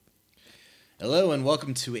Hello and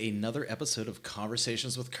welcome to another episode of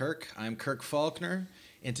Conversations with Kirk. I'm Kirk Faulkner,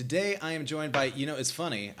 and today I am joined by, it's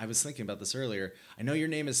funny, I was thinking about this earlier. I know your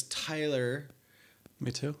name is Tyler.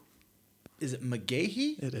 Me too. Is it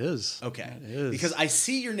McGahee? It is. Okay. It is. Because I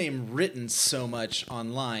see your name written so much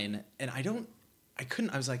online, and I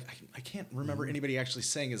can't remember anybody actually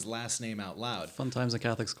saying his last name out loud. Fun times in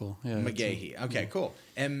Catholic school. Yeah. McGahee. Okay, cool.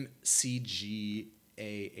 McGahee.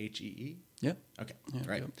 Yep. Okay, Yeah,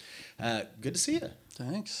 right. yep. Good to see you.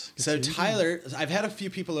 Thanks. Good So to see you. Tyler, I've had a few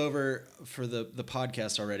people over for the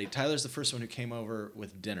podcast already. Tyler's the first one who came over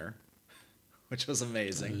with dinner, which was That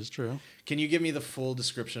amazing. is true. Can you give me the full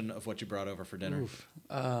description of what you brought over for dinner? Oof.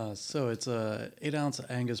 So it's a 8-ounce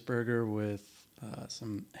Angus burger with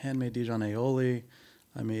some handmade Dijon aioli.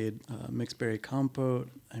 I made mixed berry compote.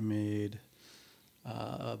 I made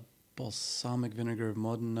a balsamic vinegar of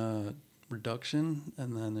Modena reduction,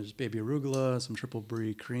 and then there's baby arugula, some triple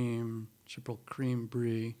cream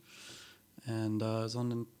brie, and it was on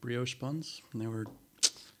the brioche buns, and they were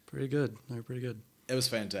pretty good. It was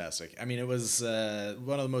fantastic. I mean, it was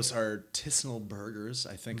one of the most artisanal burgers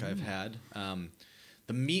I think I've had.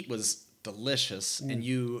 The meat was delicious, and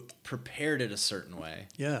you prepared it a certain way.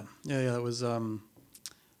 Yeah. It was. I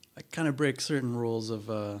kind of break certain rules of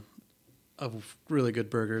really good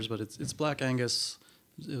burgers, but it's Black Angus.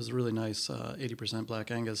 It was really nice, 80%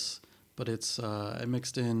 Black Angus, but it's I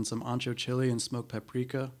mixed in some ancho chili and smoked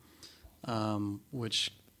paprika,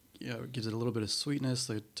 which gives it a little bit of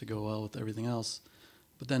sweetness to go well with everything else.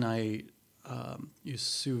 But then I you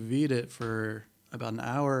sous vide it for about an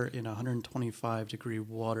hour in 125-degree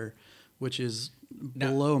water, which is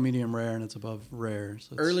below medium rare and it's above rare.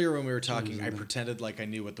 So Earlier when we were talking, I pretended like I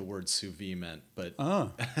knew what the word sous vide meant, but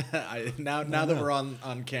now that we're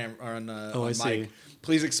on camera on mic, see.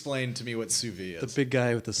 please explain to me what sous vide The is. big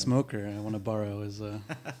guy with the smoker I want to borrow is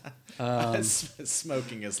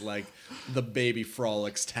Smoking is like the baby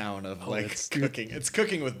frolics town of it's cooking. It's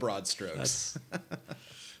cooking with broad strokes.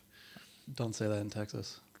 Don't say that in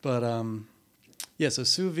Texas. But so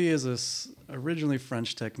sous vide is this originally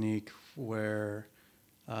French technique where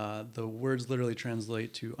the words literally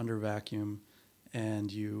translate to under vacuum,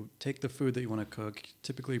 and you take the food that you want to cook.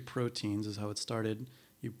 Typically, proteins is how it started.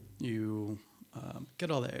 You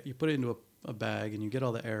get all the air, you put it into a bag, and you get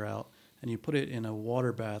all the air out, and you put it in a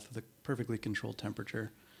water bath with a perfectly controlled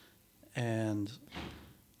temperature. And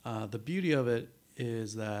the beauty of it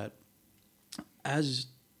is that as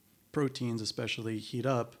proteins especially heat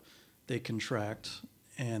up, they contract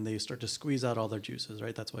and they start to squeeze out all their juices,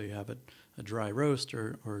 right? That's why you have a dry roast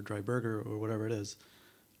or a dry burger or whatever it is.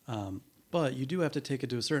 But you do have to take it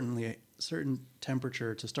to a certain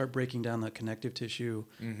temperature to start breaking down the connective tissue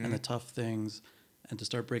and the tough things, and to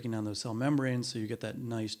start breaking down those cell membranes so you get that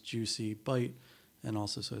nice juicy bite, and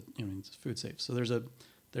also so it's food safe. So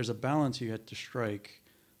there's a balance you have to strike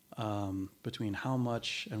between how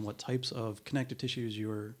much and what types of connective tissues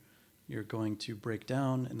you're going to break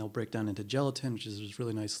down, and they'll break down into gelatin, which is this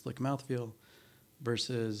really nice slick mouthfeel,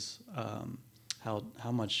 versus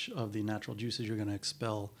how much of the natural juices you're going to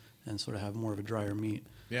expel and sort of have more of a drier meat.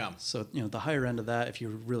 Yeah. So the higher end of that, if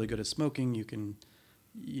you're really good at smoking, you can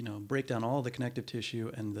break down all the connective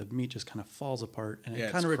tissue, and the meat just kind of falls apart, and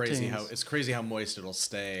it kind of retains. It's crazy how moist it'll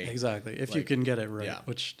stay. Exactly, if you can get it right, yeah.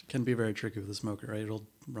 which can be very tricky with the smoker, right? It'll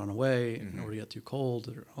run away or get too cold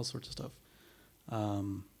or all sorts of stuff.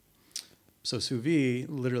 So sous vide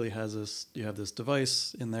literally has this. You have this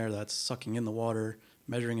device in there that's sucking in the water,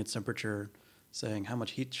 measuring its temperature, saying how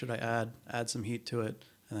much heat should I add some heat to it,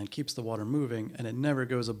 and then keeps the water moving, and it never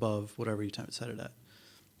goes above whatever you set it at.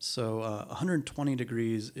 So 120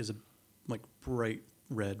 degrees is a bright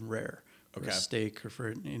red rare for a steak or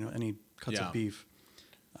for any cuts of beef.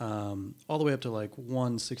 All the way up to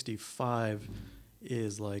 165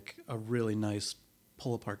 is like a really nice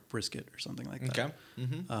pull apart brisket or something like that. Okay.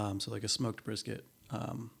 Mm-hmm. So like a smoked brisket.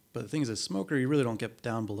 But the thing is, as a smoker, you really don't get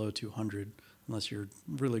down below 200 unless you're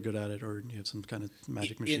really good at it or you have some kind of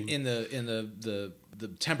magic machine. In the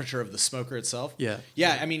temperature of the smoker itself. Yeah.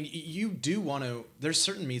 Yeah. I mean, you do want to. There's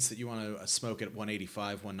certain meats that you want to smoke at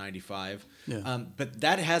 185, 195. Yeah. But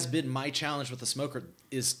that has been my challenge with the smoker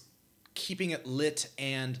is keeping it lit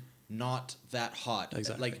and not that hot.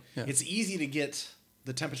 Exactly. It's easy to get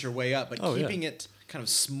the temperature way up, but keeping it kind of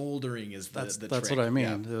smoldering is the trick. That's what I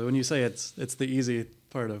mean. Yeah. When you say it's the easy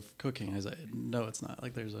part of cooking, I say no, it's not.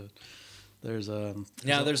 There's a there's a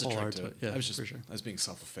trick to it. Yeah, I was just for sure. I was being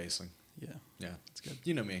self-effacing. Yeah, it's good.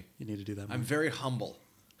 You know me. You need to do that more. I'm very humble.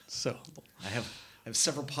 So humble. I have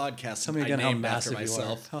several podcasts. Tell me again I how named massive after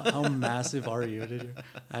myself. you are. How massive are you? Did you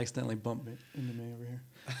accidentally bump into me over here?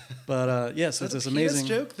 But yeah, so Is it's that this a penis amazing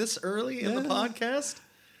joke this early in the Yeah. podcast?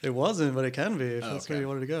 It wasn't, but it can be if that's okay. where you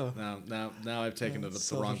wanted to go. Now I've taken it to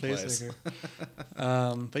the wrong Self-effacing place.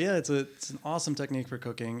 here. But yeah, it's an awesome technique for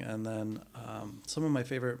cooking. And then some of my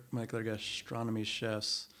favorite molecular gastronomy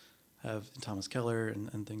chefs have Thomas Keller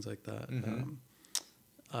and things like that.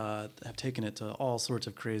 Have taken it to all sorts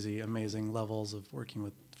of crazy, amazing levels of working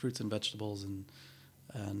with fruits and vegetables and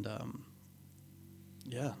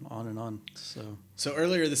yeah, on and on. So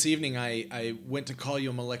earlier this evening, I went to call you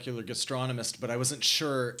a molecular gastronomist, but I wasn't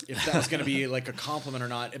sure if that was going to be like a compliment or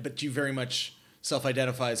not. But you very much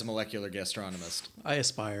self-identify as a molecular gastronomist. I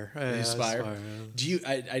aspire. You aspire. Yeah. Do you?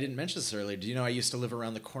 I didn't mention this earlier. Do you know I used to live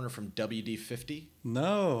around the corner from WD-50?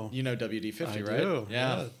 No. You know WD-50, I right? do,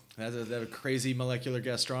 Yeah. yeah. That's a crazy molecular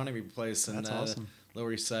gastronomy place in That's awesome.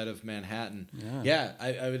 Lower East Side of Manhattan. Yeah.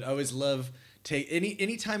 I would always love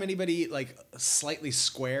anytime anybody like slightly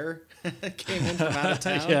square came in from out of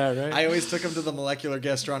town. Yeah, right. I always took them to the molecular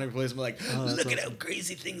gastronomy place and be like, that's look at how awesome.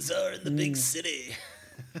 crazy things are in the big city.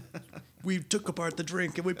 We took apart the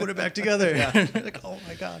drink and we put it back together. Like, oh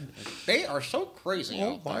my God. They are so crazy.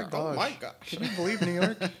 Oh out my there. gosh. Oh my gosh. Can you believe New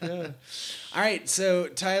York? Yeah. All right, so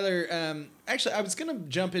Tyler, actually, I was going to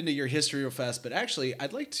jump into your history real fast, but actually,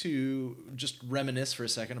 I'd like to just reminisce for a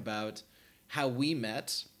second about how we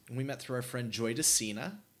met. We met through our friend Joy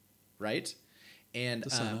DeSena, right? And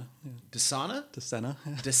DeSena, yeah. DeSena? DeSena.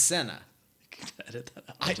 DeSena. You can edit that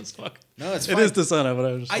out as fuck. No, it's It fine. is DeSena, but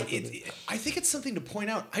I was just I think it's something to point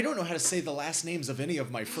out. I don't know how to say the last names of any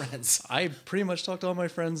of my friends. I pretty much talk to all my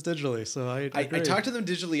friends digitally, so I agree. talk to them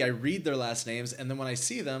digitally, I read their last names, and then when I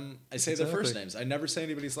see them, I say their first Exactly. names. I never say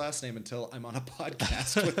anybody's last name until I'm on a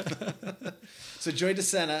podcast with them. So Joy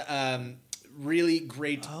DeSena, really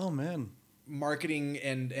great Oh man, marketing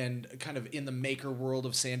and kind of in the maker world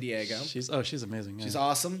of San Diego. she's amazing. Yeah. She's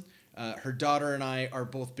awesome. Her daughter and I are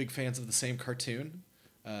both big fans of the same cartoon,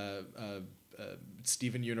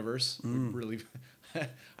 Steven Universe. Really,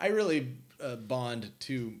 I really bond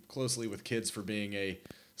too closely with kids for being a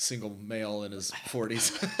single male in his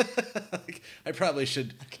 40s. Like, I probably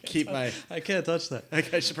should keep my. I can't touch that.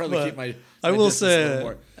 I should probably But keep my. I my will distance a little say,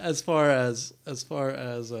 more. as far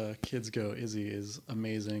as kids go, Izzy is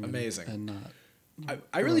amazing. Amazing. and not.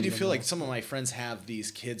 I really do them feel like off. some of my friends have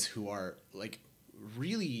these kids who are like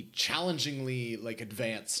really challengingly like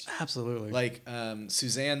advanced. Absolutely. Like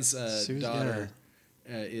Suzanne's daughter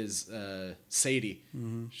yeah. is Sadie.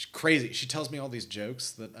 She's crazy. She tells me all these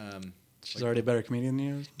jokes that. She's already a better comedian than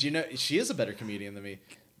you. Do you know she is a better comedian than me?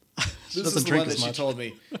 She This doesn't is the drink one that as she much. told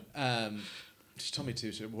me. She told me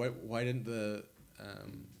too. She said, why didn't the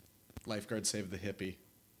lifeguard save the hippie?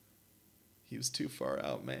 He was too far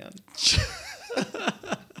out, man. And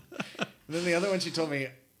then the other one she told me,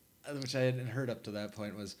 which I hadn't heard up to that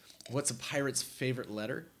point, was, what's a pirate's favorite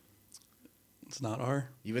letter? It's not R.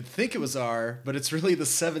 You would think it was R, but it's really the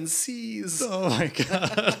 7 C's. Oh my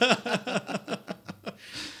God.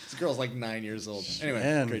 This girl's like 9 years old. Anyway,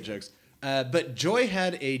 Man. great jokes. But Joy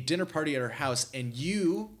had a dinner party at her house, and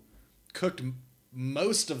you cooked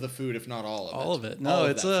most of the food, if not all of it. All of it. No, All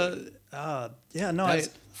of it's that food. yeah, no, That's-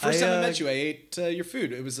 First time I uh, met you, I ate your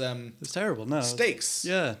food. It was It's terrible. No. steaks.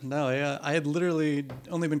 Yeah, no, yeah. I had literally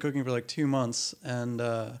only been cooking for like 2 months, and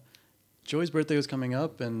Joy's birthday was coming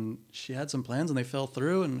up, and she had some plans, and they fell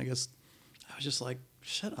through. And I guess I was just like,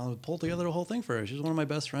 shit, I'll pull together a whole thing for her. She's one of my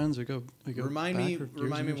best friends. We go. Remind back me for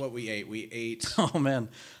years and years. what we ate. We ate. Oh man,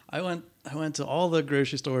 I went to all the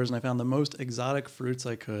grocery stores, and I found the most exotic fruits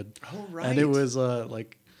I could. Oh, right. And it was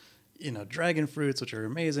like, dragon fruits, which are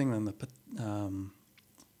amazing, and the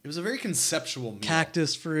It was a very conceptual meal.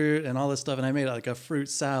 cactus fruit and all this stuff, and I made like a fruit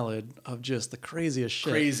salad of just the craziest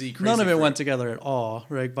shit. Crazy None of it fruit. went together at all,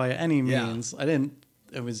 right? By any Yeah. means. I didn't.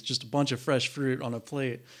 It was just a bunch of fresh fruit on a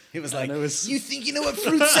plate. It was And like, it was you think you know what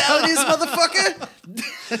fruit salad is, motherfucker?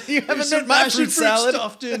 You haven't there's met some my passion fruit salad.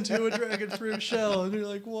 stuffed into a dragon fruit shell, and you're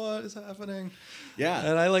like, what is happening? Yeah.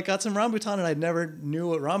 And I like got some rambutan, and I never knew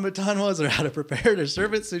what rambutan was or how to prepare it or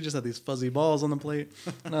serve it. So you just had these fuzzy balls on the plate,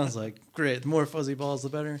 and I was like, great, the more fuzzy balls, the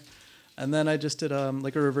better. And then I just did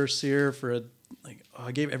like a reverse sear for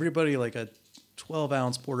I gave everybody like a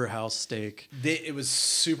 12-ounce porterhouse steak. It was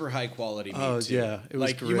super high quality meat. Oh, too. yeah, it was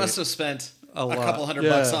like you great. must have spent a lot. couple $100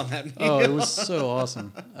 Yeah. on that meal. Oh, it was so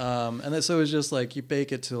awesome. And then so it was just like you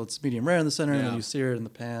bake it till it's medium rare in the center, and then Yeah. you sear it in the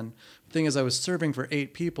pan. The thing is, I was serving for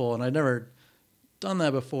 8 people, and I'd never done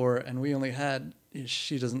that before, and we only had.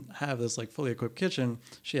 She doesn't have this like fully equipped kitchen.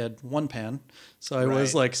 She had one pan, so I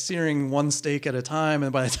was Right. like searing one steak at a time,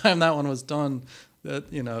 and by the time that one was done,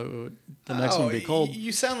 that the next one would be cold.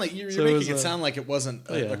 You sound like you're So it making was it sound like it wasn't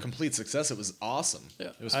Oh, yeah. a complete success. It was awesome. Yeah.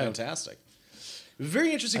 It was I- fantastic.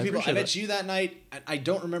 Very interesting I people. I appreciate met that. you that night. I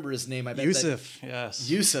don't remember his name. I bet Yusuf, yes.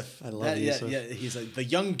 Yusuf. I love Yusuf. Yeah, he's the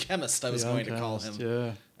young chemist. I was Young going to call chemist,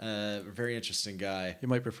 him. Yeah. Very interesting guy. You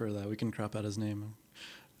might prefer that. We can crop out his name. I'm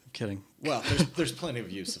kidding. Well, there's plenty of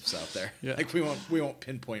Yusufs out there. Yeah. Like we won't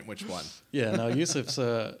pinpoint which one. Yeah, no, Yusuf's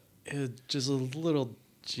just a little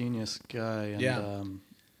genius guy. And, Yeah.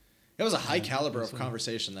 It was a high caliber of so-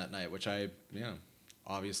 conversation that night, which I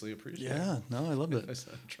obviously appreciate. Yeah, no, I loved it.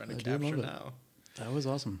 I'm trying to I do capture love it. now. That was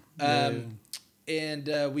awesome.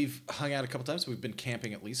 And we've hung out a couple times. We've been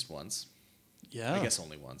camping at least once. Yeah. I guess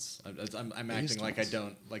only once. I'm At acting least like once. I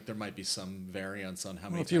don't like. There might be some variance on how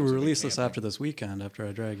Well, many. if you times we've been release this camping. after this weekend, after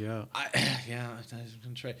I drag you out, Yeah, I'm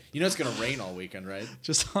gonna try. You know it's gonna rain all weekend, right?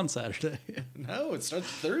 just on Saturday. No, it starts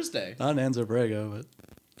Thursday. Not in Anza-Borrego,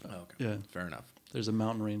 but Oh, okay. yeah. Fair enough. There's a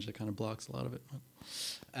mountain range that kind of blocks a lot of it.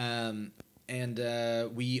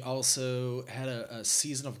 And we also had a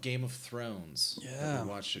season of Game of Thrones that Yeah. we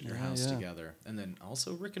watched at your Yeah, house yeah. together, and then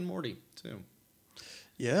also Rick and Morty too.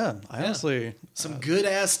 Yeah, I honestly Some good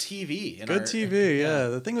ass TV. in good our- TV. Yeah,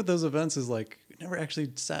 the thing with those events is like we never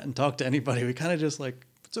actually sat and talked to anybody. We kind of just like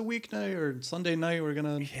it's a weeknight or Sunday night. We're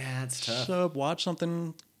gonna Yeah, it's tough. show up, watch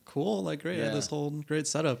something cool. Like great, I Yeah. had this whole great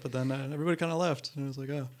setup, but then everybody kind of left, and it was like,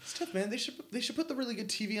 oh It's tough, man. They should put the really good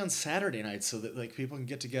TV on Saturday nights so that like people can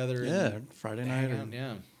get together. yeah, and Friday hang night. Or, out,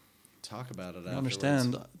 yeah, talk about it. I afterwards.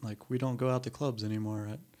 understand, like we don't go out to clubs anymore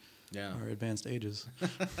at Yeah. our advanced ages.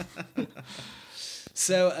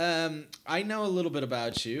 So I know a little bit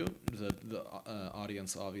about you. The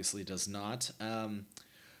audience obviously does not.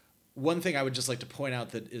 One thing I would just like to point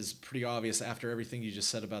out that is pretty obvious after everything you just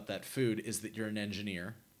said about that food is that you're an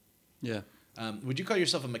engineer. Yeah. Would you call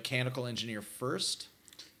yourself a mechanical engineer first?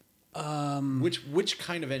 Um, Which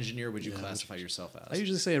kind of engineer would you Yeah, classify yourself as? I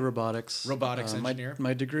usually say robotics. Robotics engineer?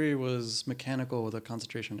 My degree was mechanical with a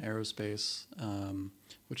concentration in aerospace,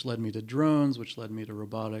 which led me to drones, which led me to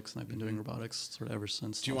robotics, and I've been doing robotics sort of ever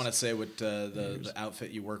since. Do you want to say what the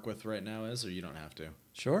outfit you work with right now is, or you don't have to?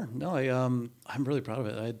 Sure. No, I'm really proud of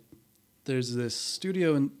it. There's this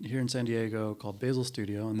studio here in San Diego called Basil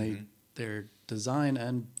Studio, and they're design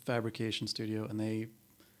and fabrication studio, and they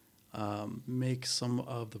make some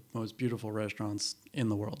of the most beautiful restaurants in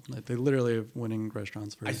the world. Like, they literally have winning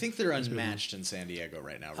restaurants for. I think they're unmatched in San Diego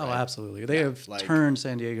right now, right? Oh, absolutely. They have turned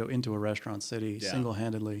San Diego into a restaurant city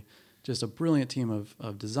single-handedly. Just a brilliant team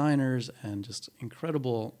of designers and just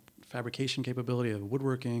incredible fabrication capability of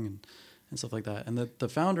woodworking and stuff like that. And the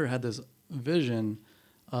founder had this vision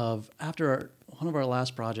of, after one of our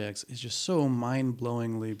last projects is just so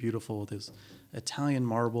mind-blowingly beautiful with this Italian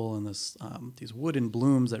marble and these wooden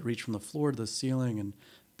blooms that reach from the floor to the ceiling and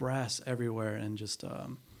brass everywhere, and just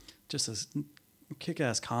this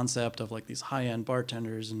kick-ass concept of like these high-end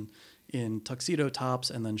bartenders and in tuxedo tops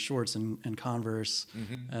and then shorts and Converse,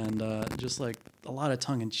 and just like a lot of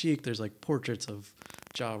tongue-in-cheek. There's like portraits of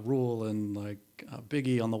Ja Rule and like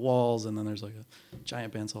Biggie on the walls, and then there's like a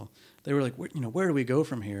giant bandsaw. They were like, where do we go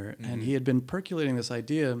from here? And he had been percolating this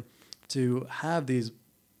idea to have these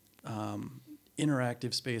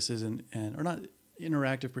interactive spaces and or not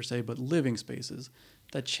interactive per se, but living spaces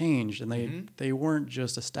that changed, and they weren't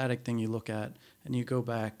just a static thing you look at and you go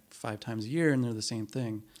back 5 times a year and they're the same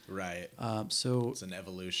thing. Right. So it's an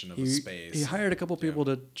evolution of a space. He hired a couple people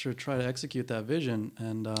to try to execute that vision,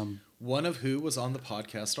 and one of who was on the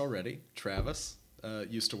podcast already, Travis,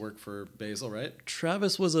 used to work for Basil, right?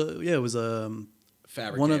 Travis was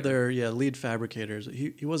fabricator. One of their lead fabricators.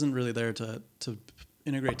 He wasn't really there to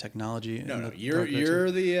integrate technology. No, you're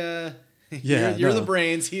the you're the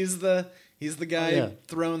brains. He's the guy Oh,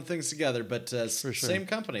 throwing things together. But For sure. same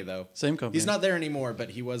company though. Same company. He's not there anymore, but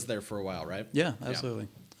he was there for a while, right? Yeah, absolutely.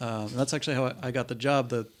 That's actually how I got the job.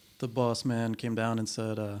 The boss man came down and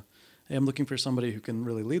said, "Hey, I'm looking for somebody who can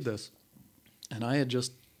really lead this." And I had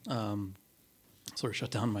just sort of shut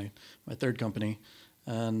down my third company,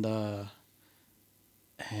 and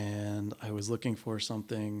I was looking for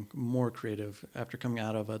something more creative after coming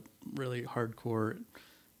out of a really hardcore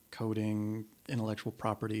coding, intellectual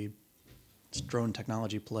property, drone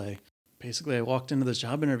technology play. Basically, I walked into this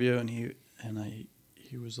job interview, and he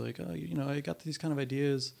was like, "Oh, I got these kind of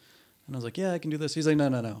ideas," and I was like, "Yeah, I can do this." He's like,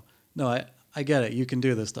 "No, I get it. You can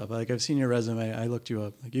do this stuff. Like, I've seen your resume. I looked you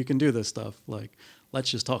up. Like, you can do this stuff. Like,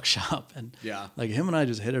 let's just talk shop." And like him and I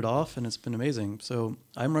just hit it off, and it's been amazing. So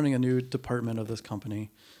I'm running a new department of this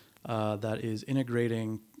company that is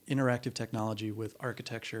integrating interactive technology with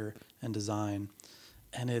architecture and design,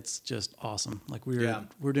 and it's just awesome. Like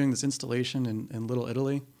we're doing this installation in Little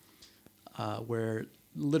Italy, where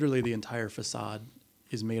literally the entire facade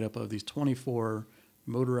is made up of these 24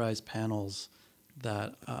 motorized panels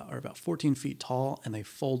that are about 14 feet tall, and they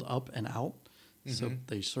fold up and out. So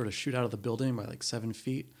they sort of shoot out of the building by like 7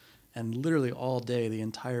 feet. And literally all day, the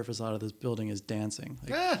entire facade of this building is dancing.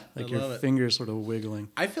 Like your fingers sort of wiggling.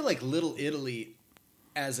 I feel like Little Italy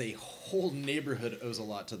as a whole neighborhood owes a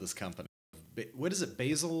lot to this company. What is it?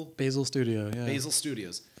 Basil Studio, yeah. Basil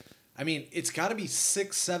Studios. I mean, it's got to be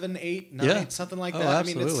 6, 7, 8, 9, something like that.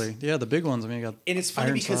 Absolutely. I mean, yeah, the big ones. I mean, you got and it's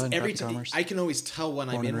funny because Ironside, every time I can always tell when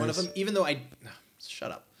I'm in one of them, even though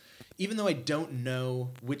shut up. Even though I don't know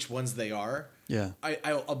which ones they are,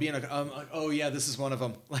 I'll be in like, oh yeah, this is one of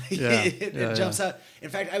them. Like it jumps out. In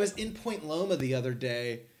fact, I was in Point Loma the other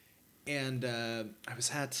day, and I was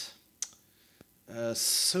at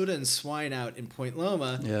Soda and Swine out in Point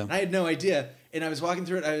Loma. Yeah. And I had no idea, and I was walking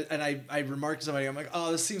through it, and I remarked to somebody, I'm like,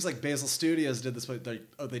 oh, this seems like Basil Studios did this.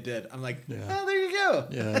 Oh, they did. I'm like, oh, there you go.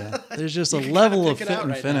 Yeah. There's just a level of fit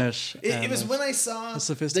and finish. It was when I saw the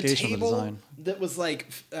sophistication the table of the design that was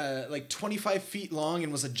like 25 feet long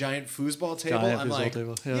and was a giant foosball table. I'm like,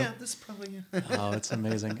 yeah, this is probably. Oh, it's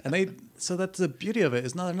amazing. And so that's the beauty of it.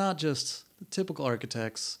 Is they're not just typical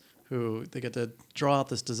architects who they get to draw out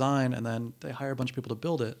this design and then they hire a bunch of people to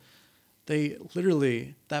build it. They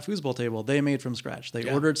literally, that foosball table, they made from scratch. They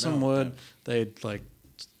ordered some wood. Yeah.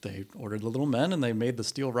 They ordered the little men and they made the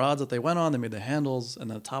steel rods that they went on. They made the handles, and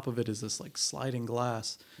the top of it is this like sliding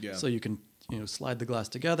glass. Yeah. So you can slide the glass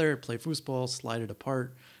together, play foosball, slide it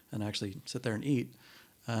apart, and actually sit there and eat.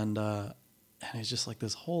 And it's just like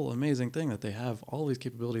this whole amazing thing that they have all these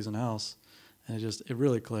capabilities in house. And it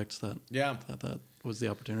really clicked that that was the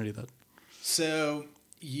opportunity that. So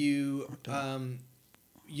you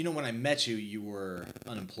when I met you, you were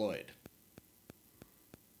unemployed.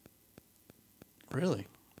 Really?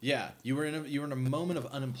 Yeah, you were in a moment of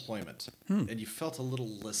unemployment, and you felt a little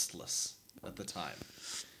listless at the time.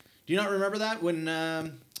 Do you not remember that when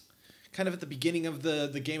kind of at the beginning of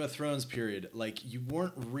the Game of Thrones period, like you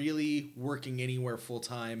weren't really working anywhere full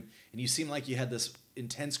time, and you seemed like you had this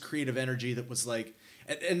intense creative energy that was like,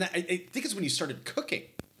 and I think it's when you started cooking.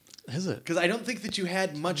 Is it? Because I don't think that you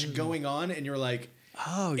had much going on, and you're like,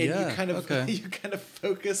 you kind of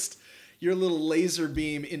focused your little laser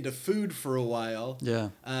beam into food for a while. Yeah.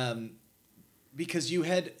 Because you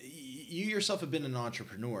yourself have been an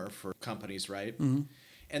entrepreneur for companies, right? Mm-hmm.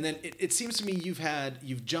 And then it seems to me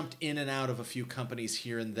you've jumped in and out of a few companies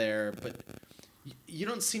here and there, but you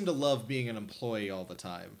don't seem to love being an employee all the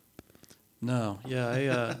time. No,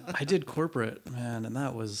 yeah, I did corporate, man, and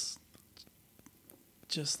that was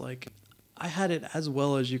just like I had it as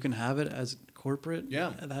well as you can have it as corporate.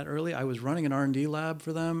 Yeah. That early, I was running an R&D lab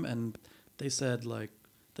for them, and they said like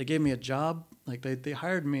they gave me a job, like they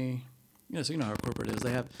hired me. So you know how corporate is.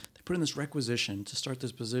 They put in this requisition to start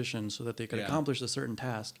this position so that they could accomplish a certain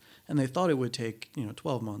task, and they thought it would take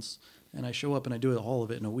 12 months. And I show up and I do all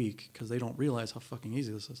of it in a week because they don't realize how fucking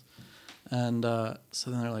easy this is. And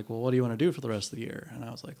so then they're like, well, what do you want to do for the rest of the year? And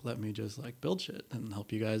I was like, let me just like build shit and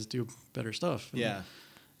help you guys do better stuff.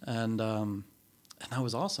 And that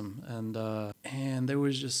was awesome. And there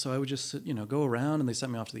was just, so I would just go around, and they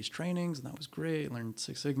sent me off to these trainings, and that was great. Learned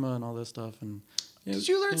Six Sigma and all this stuff. And did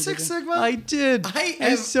you learn Six Sigma? I did.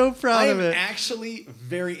 I'm so proud of it. I'm actually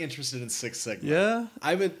very interested in Six Sigma. Yeah.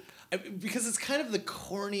 Because it's kind of the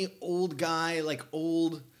corny old guy, like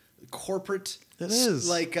old corporate. It is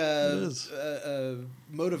like a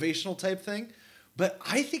motivational type thing, but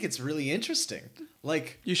I think it's really interesting.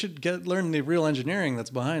 Like you should learn the real engineering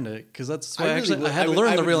that's behind it, because that's why I had to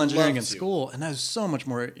learn the real engineering in school, and that was so much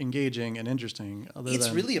more engaging and interesting.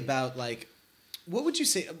 It's really about like, what would you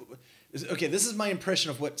say? Okay, this is my impression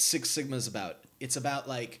of what Six Sigma is about. It's about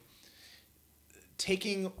like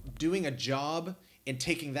doing a job and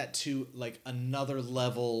taking that to like another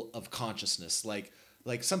level of consciousness. Like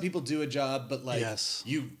some people do a job, but like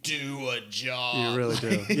you do a job. You really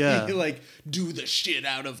do. Yeah. You like do the shit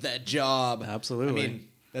out of that job. Absolutely. I mean,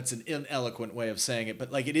 that's an ineloquent way of saying it,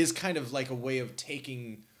 but like it is kind of like a way of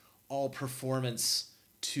taking all performance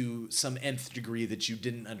to some nth degree that you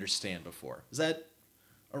didn't understand before. Is that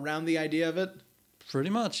around the idea of it? Pretty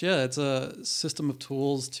much, yeah. It's a system of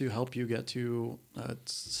tools to help you get to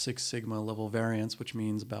Six Sigma level variance, which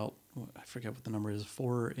means about, I forget what the number is,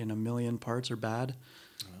 4 in a million parts are bad.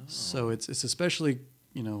 Oh. So it's especially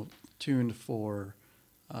tuned for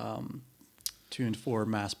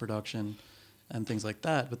mass production and things like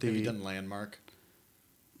that. But have you done Landmark?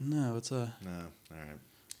 No, it's a no. All right.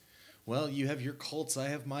 Well, you have your Colts. I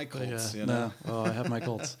have my Colts. No, well, I have my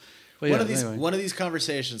Colts. But one of these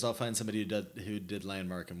conversations, I'll find somebody who did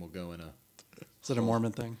Landmark, and we'll go in a. Is it a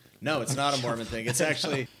Mormon thing? No, it's not a Mormon thing. It's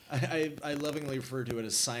actually I lovingly refer to it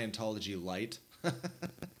as Scientology light.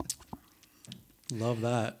 Love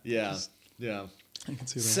that. Yeah. Yeah. I can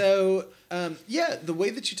see that. So, the way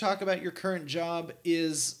that you talk about your current job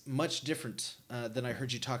is much different than I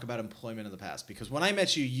heard you talk about employment in the past. Because when I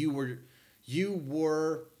met you, you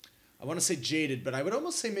were, I want to say jaded, but I would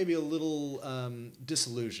almost say maybe a little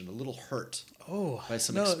disillusioned, a little hurt by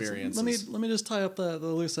some experiences. Let me just tie up the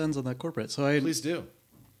loose ends on that corporate. So Please do.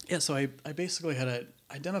 Yeah, so I basically had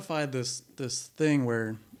identified this thing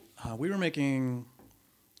where we were making,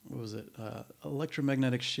 what was it,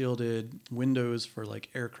 electromagnetic shielded windows for like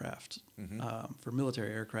aircraft, for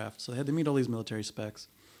military aircraft. So they had to meet all these military specs.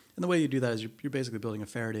 And the way you do that is you're basically building a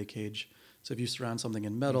Faraday cage. So if you surround something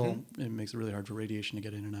in metal, it makes it really hard for radiation to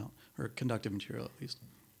get in and out, or conductive material at least.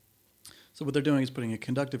 So what they're doing is putting a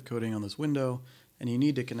conductive coating on this window, and you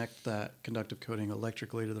need to connect that conductive coating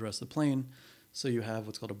electrically to the rest of the plane. So you have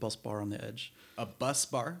what's called a bus bar on the edge. A bus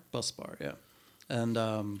bar? Bus bar, yeah. And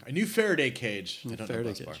I knew Faraday cage. I don't Faraday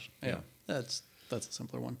know bus cage. bar. Yeah, that's a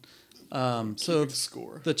simpler one. So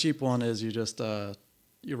score. the cheap one is you just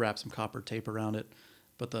you wrap some copper tape around it,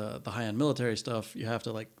 but the high end military stuff you have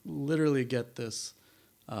to like literally get this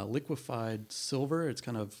liquefied silver. It's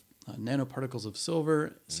kind of nanoparticles of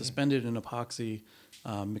silver suspended in epoxy,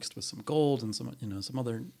 mixed with some gold and some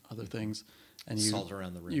other things, and you solder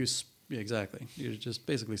around the rim. Yeah, exactly. You're just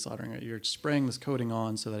basically soldering it. You're spraying this coating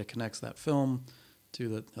on so that it connects that film to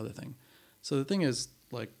the other thing. So the thing is,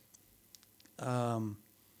 like, the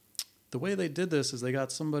way they did this is they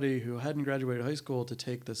got somebody who hadn't graduated high school to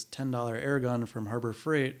take this $10 air gun from Harbor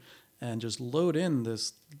Freight and just load in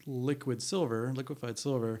this liquefied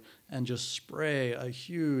silver, and just spray a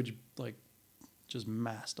huge, like, just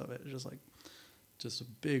mass of it. Just a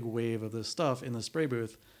big wave of this stuff in the spray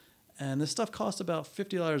booth. And this stuff cost about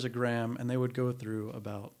 $50 a gram, and they would go through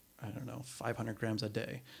about, 500 grams a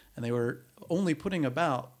day. And they were only putting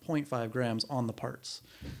about 0.5 grams on the parts.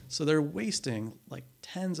 So they're wasting like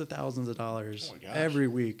tens of thousands of dollars every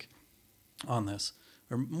week on this,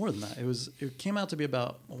 or more than that. It came out to be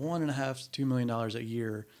about $1.5 to $2 million a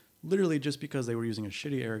year, literally just because they were using a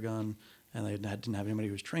shitty air gun, and they didn't have anybody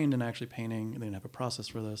who was trained in actually painting, and they didn't have a process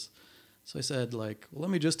for this. So I said, like, well,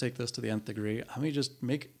 let me just take this to the nth degree. Let me just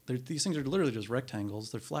these things are literally just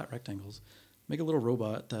rectangles. They're flat rectangles. Make a little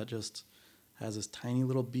robot that just has this tiny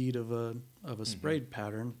little bead of a sprayed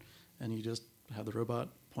pattern, and you just have the robot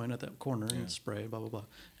point at that corner and spray, blah, blah, blah.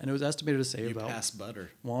 And it was estimated to save about pass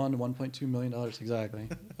butter. $1.2 million exactly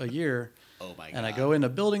a year. Oh, my God. And I go into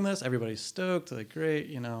building this. Everybody's stoked. Like,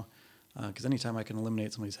 great, because anytime I can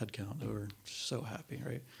eliminate somebody's headcount, we're so happy,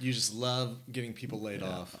 right? You just love getting people laid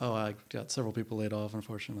off. Oh, I got several people laid off,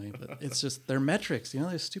 unfortunately. But it's just their metrics.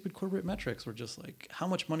 These stupid corporate metrics were just like, how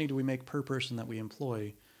much money do we make per person that we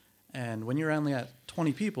employ? And when you're only at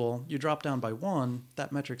 20 people, you drop down by one,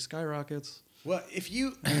 that metric skyrockets. Well,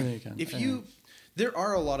 there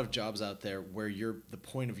are a lot of jobs out there where the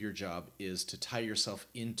point of your job is to tie yourself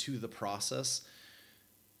into the process,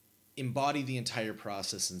 embody the entire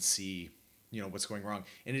process, and see what's going wrong.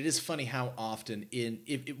 And it is funny how often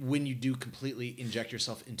when you do completely inject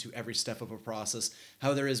yourself into every step of a process,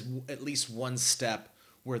 how there is at least one step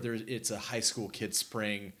where it's a high school kid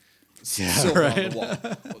spraying silver on the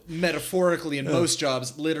wall. Metaphorically in most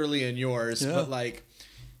jobs, literally in yours. But like,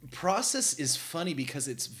 process is funny because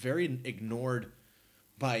it's very ignored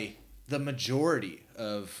by the majority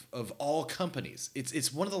of all companies.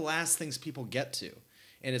 It's one of the last things people get to.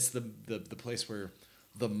 And it's the place where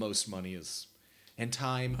the most money is, and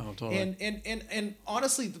time. Oh, totally. And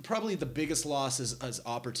honestly, probably the biggest loss is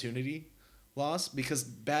opportunity loss, because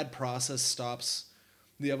bad process stops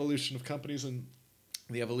the evolution of companies and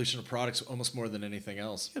the evolution of products almost more than anything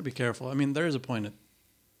else. You gotta be careful. I mean, there's a point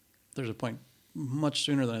much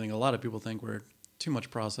sooner than I think a lot of people think, where too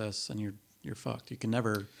much process and you're fucked. You can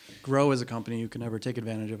never grow as a company. You can never take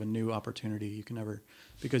advantage of a new opportunity. You can never,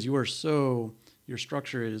 because your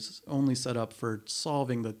structure is only set up for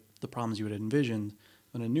solving the problems you had envisioned.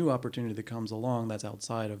 When a new opportunity that comes along that's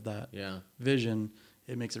outside of that vision,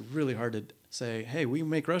 it makes it really hard to say, hey, we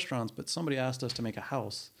make restaurants, but somebody asked us to make a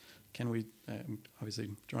house. Can we, obviously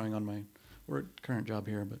drawing on my current job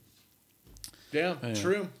here, but. Yeah,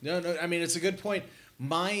 true. No, I mean, it's a good point.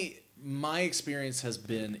 My experience has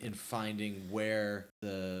been in finding where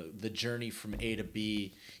the journey from A to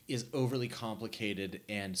B is overly complicated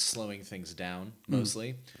and slowing things down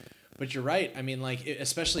mostly. But you're right. I mean, like,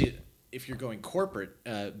 especially if you're going corporate,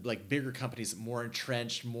 like bigger companies, more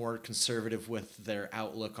entrenched, more conservative with their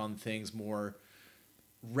outlook on things, more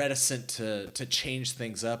reticent to change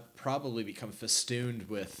things up, probably become festooned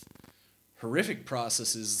with horrific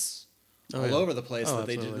processes Oh, all yeah. over the place Oh, that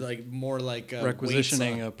they did absolutely. like more like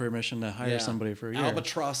Requisitioning weights a permission to hire yeah. somebody for a year.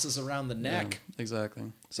 Albatrosses around the Yeah, neck.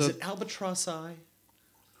 exactly. Is it albatross eye?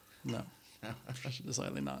 No,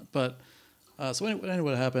 decidedly not. But so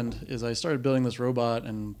what happened is I started building this robot,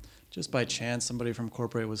 and just by chance, somebody from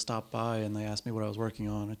corporate would stop by and they asked me what I was working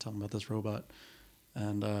on. I tell them about this robot,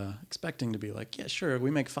 and expecting to be like, yeah, sure,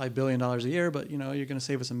 we make $5 billion a year, but you're going to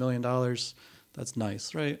save us $1 million. That's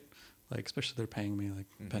nice, right? Like, especially they're paying me like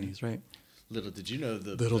pennies, right? Little did you know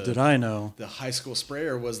Little did I know. the high school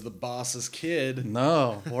sprayer was the boss's kid.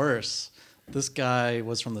 No, worse. This guy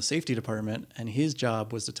was from the safety department, and his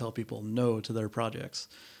job was to tell people no to their projects.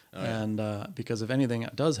 Oh, yeah. And because if anything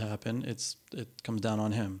does happen, it comes down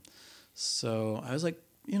on him. So I was like,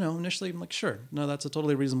 initially I'm like, sure, no, that's a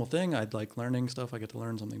totally reasonable thing. I'd like learning stuff. I get to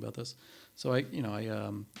learn something about this. So I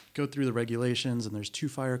go through the regulations, and there's 2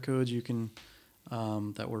 fire codes you can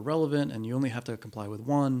that were relevant, and you only have to comply with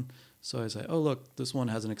one. So I say, oh, look, this one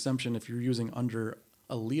has an exemption if you're using under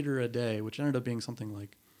a liter a day, which ended up being something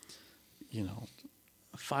like,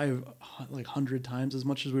 500 times as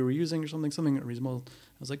much as we were using, or something reasonable. I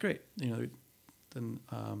was like, great, then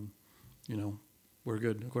we're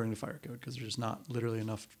good according to fire code, because there's not literally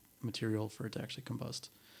enough material for it to actually combust.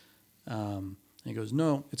 And he goes,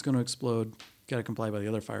 no, it's going to explode. Got to comply by the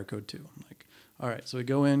other fire code too. I'm like, all right. So we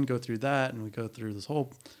go through that, and we go through this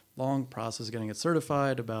whole long process of getting it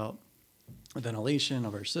certified about ventilation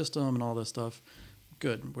of our system and all this stuff.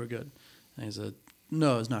 Good, we're good. And he said,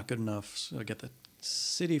 no, it's not good enough. So I get the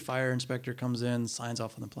city fire inspector comes in, signs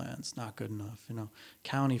off on the plans. Not good enough.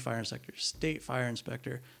 County fire inspector, state fire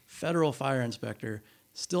inspector, federal fire inspector,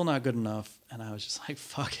 still not good enough. And I was just like,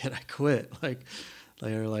 fuck it, I quit. Like,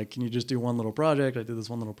 they were like, can you just do one little project? I did this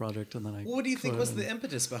one little project, and then I What do you think was the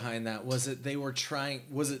impetus behind that? Was it they were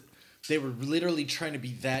literally trying to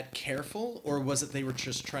be that careful, or was it they were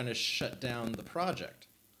just trying to shut down the project?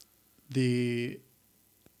 The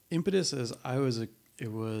impetus, as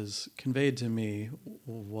it was conveyed to me,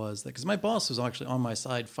 was that because my boss was actually on my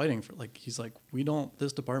side fighting for, like, he's like,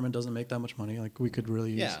 this department doesn't make that much money. Like, we could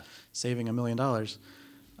really use saving $1 million.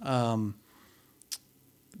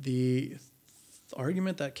 The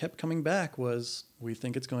argument that kept coming back was, we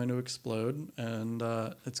think it's going to explode, and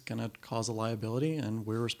it's going to cause a liability, and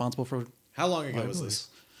we're responsible for. How long ago was this?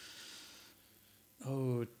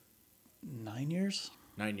 9 years.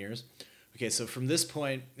 9 years. Okay, so from this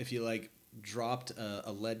point, if you dropped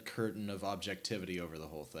a lead curtain of objectivity over the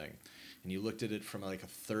whole thing, and you looked at it from like a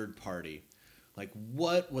third party, like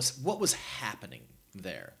what was happening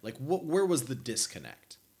there? Like where was the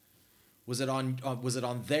disconnect? Was it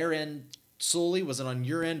on their end solely? Was it on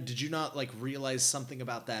your end? Did you not realize something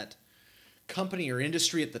about that company or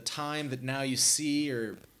industry at the time that now you see?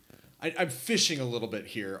 Or I'm fishing a little bit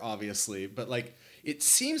here, obviously, but it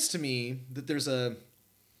seems to me that the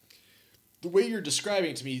way you're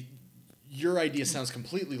describing it to me, your idea sounds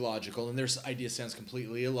completely logical, and their idea sounds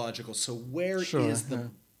completely illogical. So where is the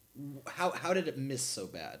how did it miss so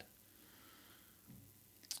bad?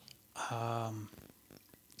 Are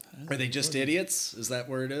they just idiots? Is that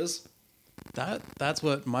where it is? That's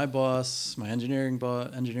what my boss, my engineering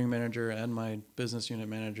manager, and my business unit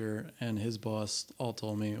manager and his boss all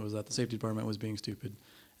told me. It was that the safety department was being stupid,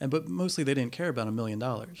 but mostly they didn't care about $1 million,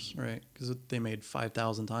 right? Because they made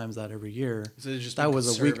 5,000 times that every year. So just that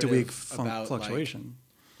was a week-to-week fluctuation.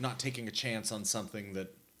 Not taking a chance on something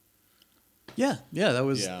that. Yeah, that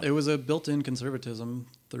was it. Was a built-in conservatism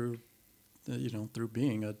through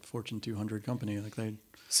being a Fortune 200 company.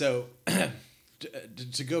 So.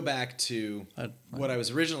 To go back to what I was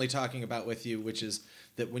originally talking about with you, which is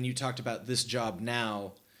that when you talked about this job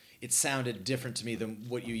now, it sounded different to me than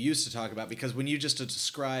what you used to talk about, because when you just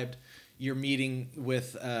described your meeting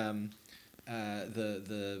with the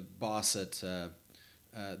boss at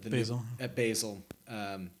Basil,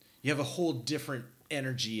 you have a whole different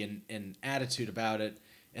energy and attitude about it,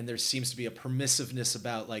 and there seems to be a permissiveness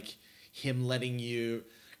about him letting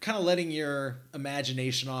your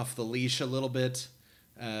imagination off the leash a little bit,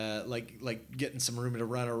 getting some room to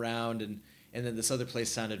run around, and then this other place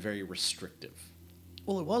sounded very restrictive.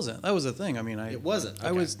 Well, it wasn't. That was the thing. I mean, it wasn't. Okay.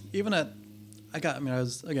 I was even at. I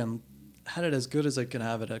was again had it as good as I could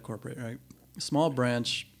have it at corporate. Right, small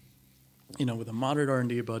branch, with a moderate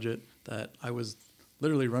R&D budget. That I was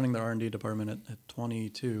literally running the R&D department at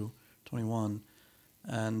 22, 21,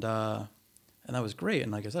 and that was great.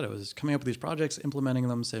 And like I said, it was coming up with these projects, implementing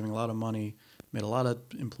them, saving a lot of money, made a lot of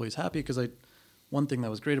employees happy. Because one thing that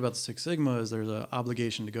was great about the Six Sigma is there's an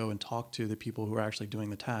obligation to go and talk to the people who are actually doing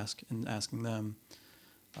the task and asking them,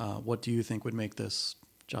 what do you think would make this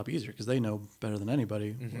job easier? Because they know better than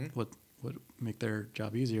anybody what would make their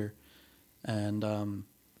job easier. And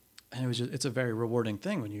it was just, it's a very rewarding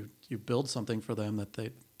thing when you build something for them that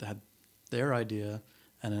they had their idea,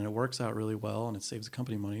 and then it works out really well, and it saves the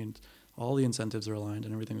company money, and all the incentives are aligned,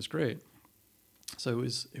 and everything was great. So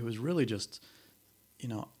it was really just,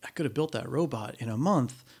 I could have built that robot in a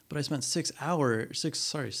month, but I spent 6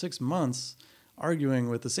 months arguing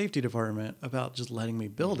with the safety department about just letting me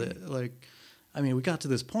build it. Like, I mean, we got to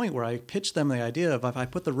this point where I pitched them the idea of if I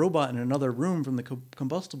put the robot in another room from the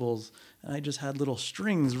combustibles, and I just had little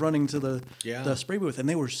strings running to the spray booth, and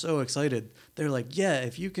they were so excited. They're like, yeah,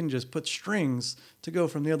 if you can just put strings to go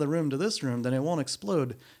from the other room to this room, then it won't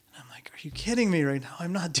explode. And I'm like, are you kidding me right now?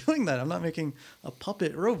 I'm not doing that. I'm not making a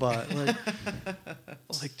puppet robot.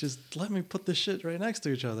 Like just let me put this shit right next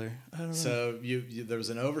to each other. I don't know. So there was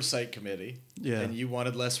an oversight committee, and you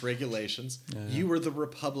wanted less regulations. Yeah. You were the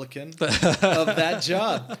Republican of that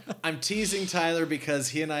job. I'm teasing Tyler because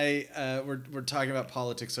he and I were talking about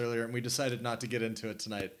politics earlier, and we decided not to get into it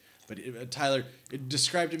tonight. But Tyler,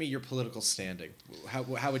 describe to me your political standing. How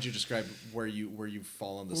would you describe where you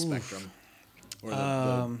fall on the spectrum? Or the,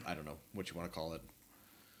 I don't know what you want to call it.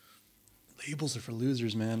 Labels are for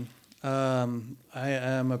losers, man. I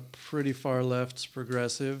am a pretty far left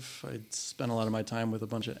progressive. I spent a lot of my time with a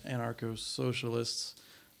bunch of anarcho-socialists.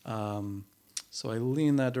 So I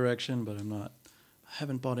lean that direction, but I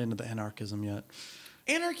haven't bought into the anarchism yet.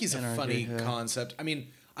 Anarchy's a funny concept. I mean,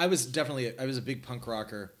 I was a big punk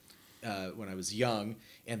rocker when I was young,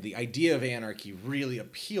 and the idea of anarchy really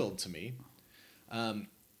appealed to me.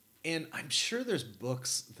 And I'm sure there's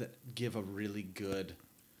books that give a really good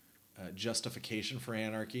justification for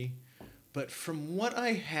anarchy. But from what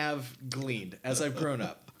I have gleaned as I've grown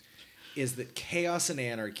up, is that chaos and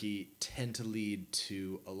anarchy tend to lead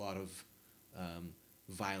to a lot of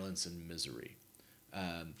violence and misery.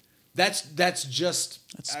 That's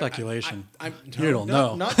speculation. You don't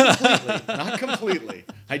know. Not completely. Not completely.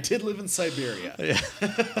 I did live in Siberia. Yeah.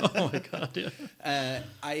 Oh my God. Yeah.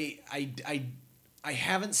 I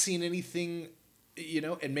haven't seen anything,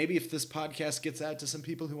 and maybe if this podcast gets out to some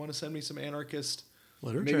people who want to send me some anarchist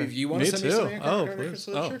literature. Maybe if you want to send me some anarchist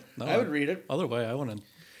literature, I would read it. Other way, I want to.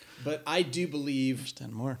 But I do believe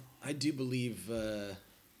understand more. I do believe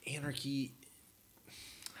anarchy.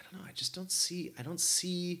 I don't know. I just don't see. I don't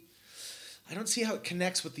see how it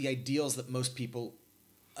connects with the ideals that most people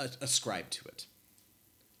ascribe to it.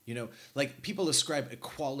 Like people ascribe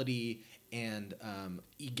equality and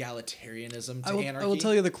egalitarianism to anarchy. I will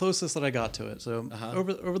tell you the closest that I got to it. So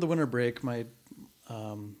over the winter break, my dad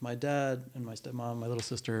and my stepmom, my little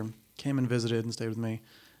sister, came and visited and stayed with me.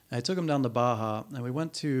 And I took them down to Baja, and we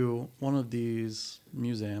went to one of these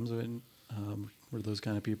museums. We're those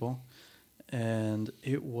kind of people. And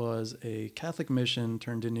it was a Catholic mission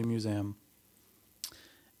turned into a museum.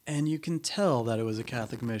 And you can tell that it was a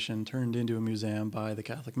Catholic mission turned into a museum by the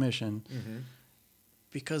Catholic mission. Mm-hmm.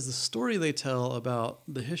 Because the story they tell about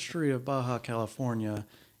the history of Baja California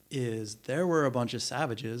is there were a bunch of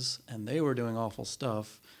savages, and they were doing awful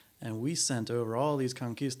stuff, and we sent over all these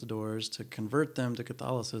conquistadors to convert them to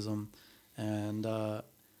Catholicism, and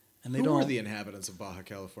they Who were the inhabitants of Baja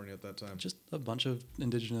California at that time? Just a bunch of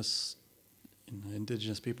indigenous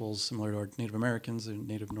peoples similar to our Native Americans and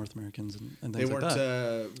Native North Americans and things like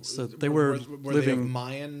that. So they were living. They of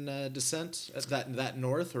Mayan descent? That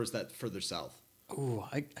north, or is that further south? Oh,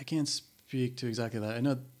 I can't speak to exactly that. I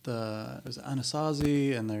know it was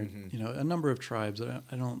Anasazi, and there a number of tribes.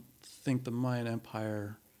 I don't think the Mayan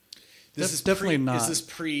Empire. This is definitely not. Is this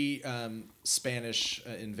pre-Spanish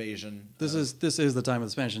invasion? This is the time of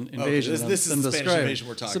the Spanish invasion. This is the Spanish invasion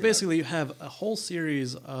we're talking about. So basically, you have a whole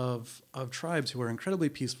series of tribes who are incredibly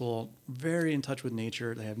peaceful, very in touch with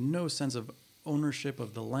nature. They have no sense of ownership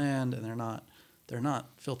of the land, and they're not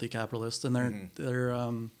filthy capitalists, and they're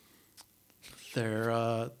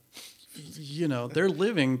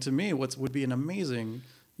living, to me, what would be an amazing,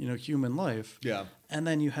 human life. Yeah. And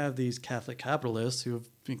then you have these Catholic capitalists who,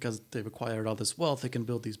 because they've acquired all this wealth, they can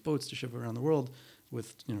build these boats to ship around the world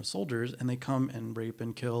with, soldiers, and they come and rape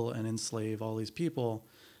and kill and enslave all these people.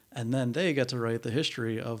 And then they get to write the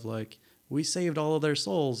history of, like, we saved all of their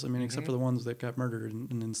souls. I mean, except for the ones that got murdered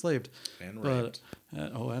and enslaved. And raped.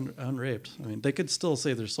 And raped. I mean, they could still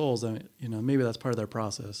save their souls. I mean, maybe that's part of their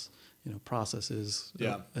process. Process is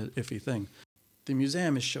an iffy thing. The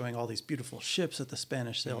museum is showing all these beautiful ships that the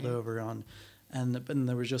Spanish sailed over on, and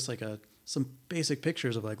there was just like some basic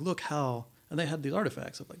pictures of like, look how, and they had these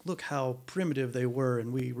artifacts of like, look how primitive they were,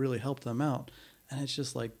 and we really helped them out. And it's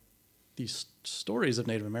just like these stories of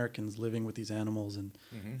Native Americans living with these animals and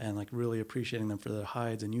like really appreciating them for their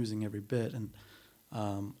hides and using every bit, and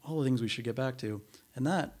all the things we should get back to. And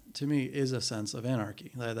that, to me, is a sense of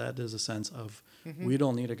anarchy. That is a sense of we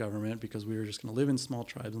don't need a government because we are just going to live in small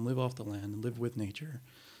tribes and live off the land and live with nature.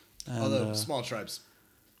 And, Although small tribes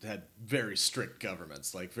had very strict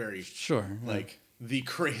governments, like very sure, like the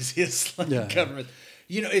craziest like, Yeah. government.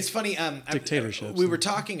 You know, it's funny. Dictatorships. We were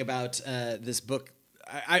talking about this book.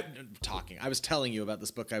 I was telling you about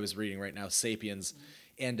this book I was reading right now, *Sapiens*,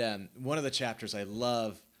 and one of the chapters I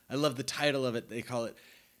love. I love the title of it. They call it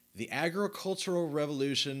 "The Agricultural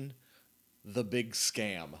Revolution: The Big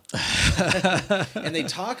Scam," and they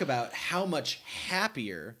talk about how much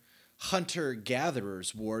happier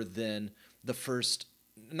hunter-gatherers were than the first.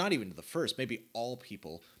 Not even the first, maybe all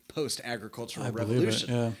people post-agricultural I believe it,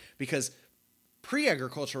 revolution. yeah. Because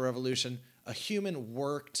pre-agricultural revolution, a human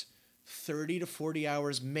worked 30 to 40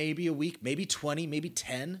 hours, maybe a week, maybe 20, maybe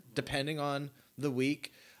 10, depending on the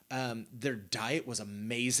week. Their diet was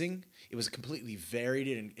amazing. It was completely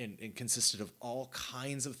varied and consisted of all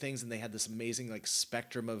kinds of things. And they had this amazing like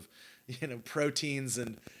spectrum of, proteins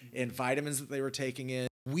and vitamins that they were taking in.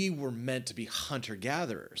 We were meant to be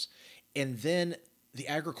hunter-gatherers. And then the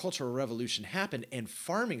agricultural revolution happened and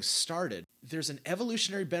farming started. There's an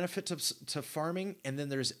evolutionary benefit to farming, and then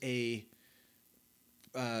there's a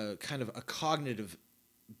kind of a cognitive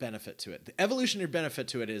benefit to it. The evolutionary benefit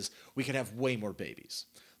to it is we could have way more babies,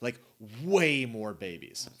 like way more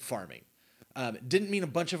babies farming. Didn't mean a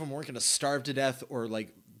bunch of them weren't going to starve to death or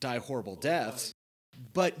like die horrible deaths,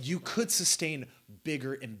 but you could sustain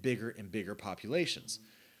bigger and bigger and bigger populations.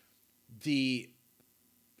 The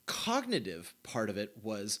cognitive part of it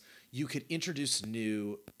was you could introduce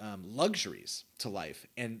new luxuries to life.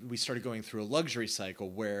 And we started going through a luxury cycle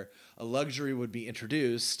where a luxury would be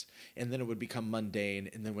introduced and then it would become mundane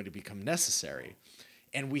and then would become necessary.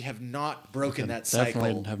 And we have not broken that cycle.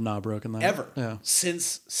 Definitely have not broken that. Ever. Yeah.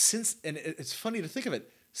 Since, and it's funny to think of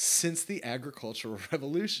it, since the agricultural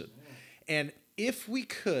revolution. And if we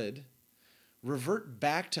could revert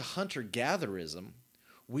back to hunter-gatherism,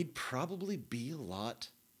 we'd probably be a lot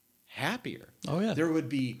happier. Oh yeah. There would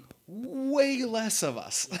be way less of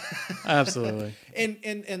us. Absolutely. and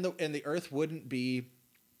the earth wouldn't be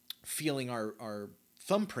feeling our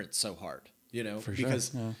thumbprint so hard, For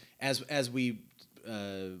because sure. Yeah. as we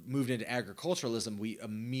moved into agriculturalism, we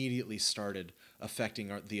immediately started affecting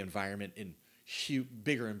the environment in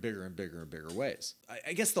bigger and bigger and bigger and bigger ways.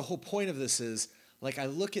 I guess the whole point of this is like I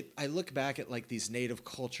look back at like these native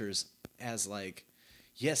cultures as like,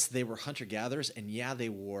 yes, they were hunter-gatherers, and yeah, they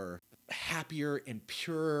were happier and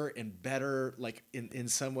purer and better, like in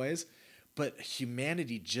some ways, but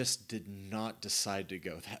humanity just did not decide to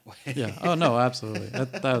go that way. Yeah. Oh no, absolutely.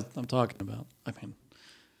 That I'm talking about. I mean,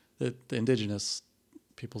 the indigenous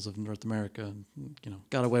peoples of North America,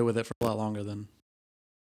 got away with it for a lot longer than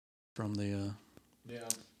from the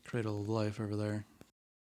cradle of life over there.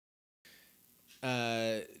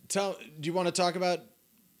 Do you want to talk about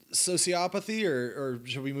sociopathy, or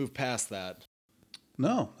should we move past that?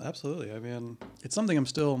 No, absolutely. I mean, it's something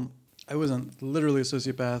I wasn't literally a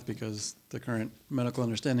sociopath because the current medical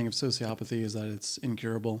understanding of sociopathy is that it's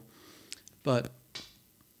incurable. But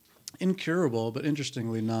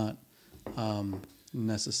interestingly not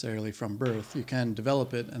necessarily from birth. You can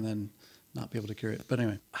develop it and then not be able to cure it. But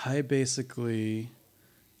anyway, I basically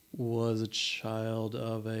was a child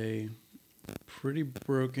of a pretty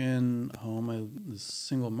broken home. I was a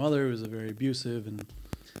single mother who was very abusive and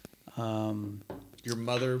Your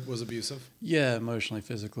mother was abusive? yeah, emotionally,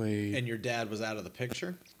 physically. And your dad was out of the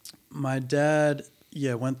picture? My dad,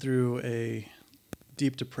 went through a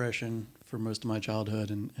deep depression for most of my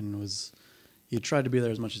childhood and he tried to be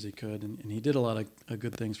there as much as he could and he did a lot of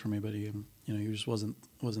good things for me, but he just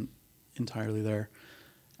wasn't entirely there.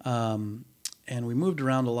 And we moved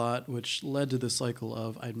around a lot, which led to this cycle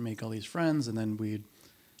of I'd make all these friends and then we'd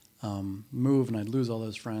move and I'd lose all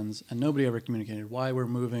those friends and nobody ever communicated why we're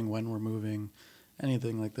moving, when we're moving,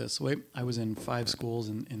 anything like this. So I was in 5 schools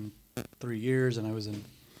in 3 years and I was in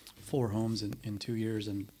 4 homes in 2 years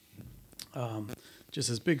and just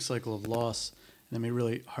this big cycle of loss. And it made it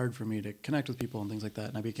really hard for me to connect with people and things like that.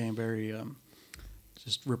 And I became very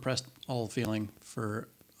just repressed all feeling for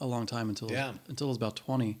a long time until I was about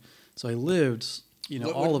 20. So I lived,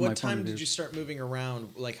 all of my What time formative did you start moving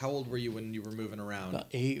around? Like, how old were you when you were moving around? About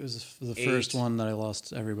 8 was the 8? first one that I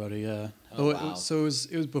lost everybody. Yeah. Wow. So it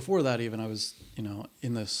was before that even. I was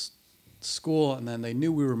in this school, and then they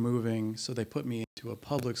knew we were moving, so they put me into a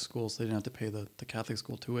public school, so they didn't have to pay the Catholic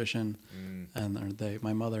school tuition, and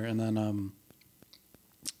my mother, and then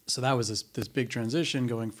so that was this big transition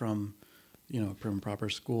going from a prim and proper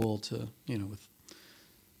school to with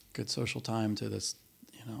good social time to this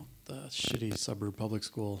the shitty suburb public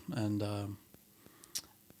school, and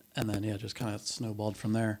and then yeah, just kind of snowballed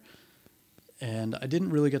from there. And I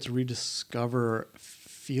didn't really get to rediscover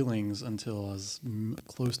feelings until I was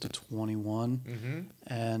close to 21,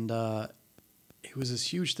 and it was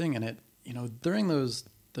this huge thing. And it, during those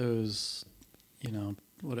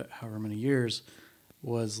however many years,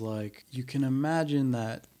 was like, you can imagine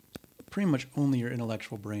that pretty much only your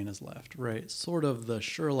intellectual brain is left, right? Sort of the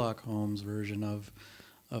Sherlock Holmes version of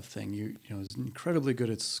thing. I was incredibly good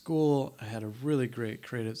at school. I had a really great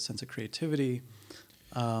creative sense of creativity,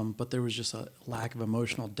 but there was just a lack of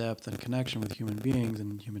emotional depth and connection with human beings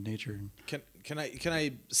and human nature. Can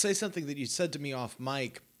I say something that you said to me off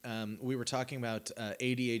mic? We were talking about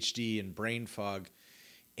ADHD and brain fog,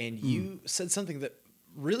 and you said something that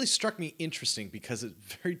really struck me interesting because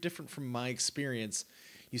it's very different from my experience.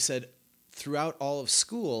 You said, throughout all of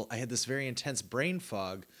school, I had this very intense brain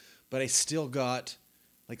fog, but I still got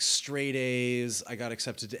like straight A's. I got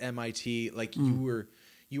accepted to MIT. Like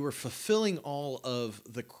you were fulfilling all of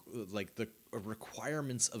the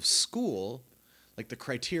requirements of school, like the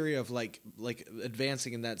criteria of like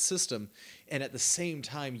advancing in that system, and at the same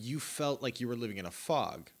time you felt like you were living in a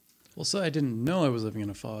fog. Well, so I didn't know I was living in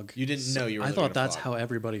a fog. You didn't know you were I living in a thought that's fog. how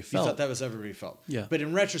everybody felt. You thought that was everybody felt. Yeah. But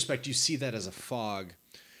in retrospect, you see that as a fog.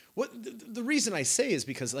 What the reason I say is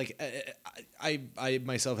because like I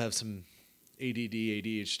myself have some ADD,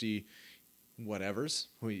 ADHD, whatevers,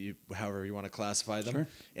 however you want to classify them. Sure.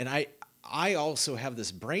 And I also have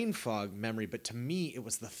this brain fog memory, but to me it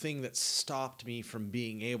was the thing that stopped me from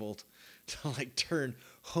being able to like turn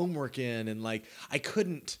homework in, and like I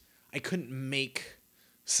couldn't make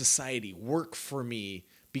society work for me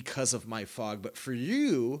because of my fog. But for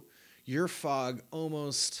you, your fog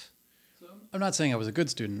almost... I'm not saying I was a good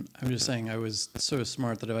student. I'm just saying I was so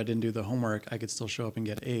smart that if I didn't do the homework, I could still show up and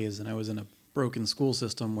get A's. And I was in a broken school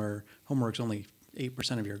system where homework's only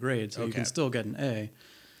 8% of your grade, so you can still get an A.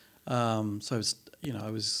 So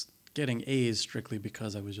I was getting A's strictly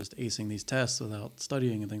because I was just acing these tests without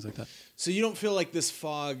studying and things like that. So you don't feel like this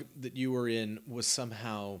fog that you were in was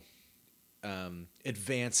somehow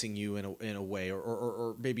advancing you in a way,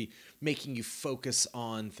 or maybe making you focus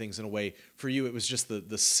on things in a way. For you, it was just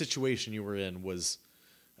the situation you were in was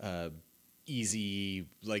easy,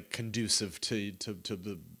 like conducive to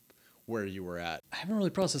the where you were at. I haven't really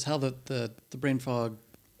processed how the brain fog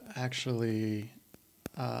actually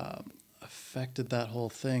affected that whole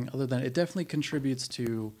thing, other than it definitely contributes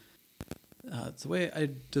to... the way I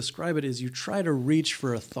describe it is you try to reach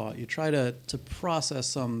for a thought. You try to process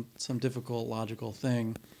some difficult logical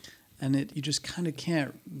thing, and you just kind of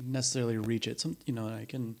can't necessarily reach it.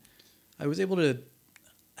 I was able to,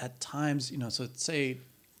 at times, so say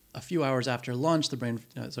a few hours after lunch,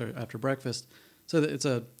 after breakfast, so that it's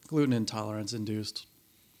a gluten intolerance induced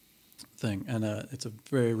thing, and it's a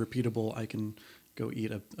very repeatable. I can go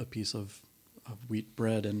eat a piece of wheat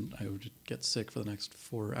bread and I would get sick for the next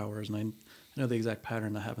 4 hours, and I know the exact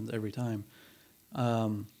pattern that happens every time.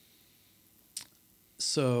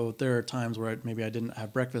 So there are times where maybe I didn't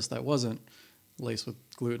have breakfast that wasn't laced with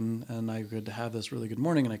gluten, and I could have this really good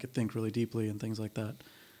morning and I could think really deeply and things like that.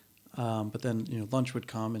 But then, lunch would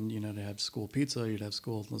come and, they'd have school pizza, you'd have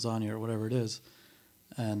school lasagna or whatever it is.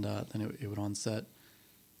 And then it would onset.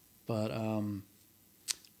 But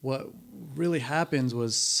what really happens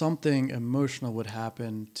was something emotional would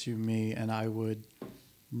happen to me and I would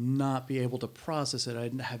not be able to process it.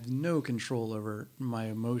 I'd have no control over my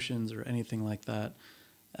emotions or anything like that.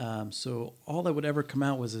 So all that would ever come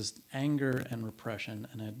out was this anger and repression,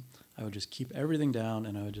 and I would just keep everything down,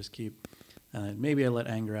 and I would just keep, maybe I let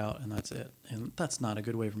anger out, and that's it. And that's not a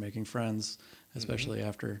good way for making friends, especially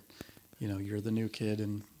after, you're the new kid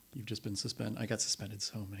and you've just been suspended. I got suspended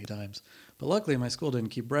so many times, but luckily my school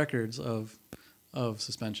didn't keep records of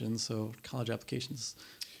suspensions, so college applications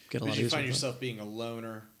get a lot easier. Did you find yourself being a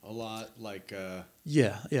loner a lot? Like,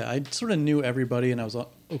 Yeah. I sort of knew everybody, and I was on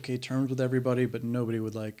okay terms with everybody, but nobody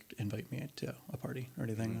would invite me to a party or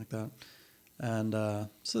anything like that. And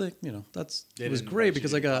so it was great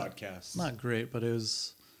because I got podcasts. Not great, but it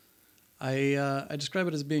was. I describe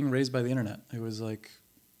it as being raised by the internet. It was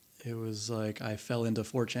like I fell into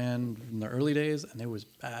 4chan in the early days, and it was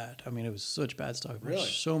bad. I mean, it was such bad stuff. I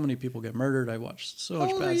watched so many people get murdered. I watched so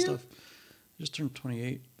much bad stuff. I just turned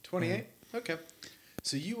 28. 28? Okay.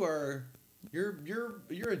 So you're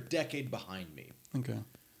a decade behind me. Okay.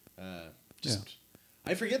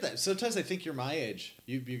 I forget that. Sometimes I think you're my age.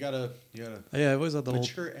 You gotta. Yeah, I was at the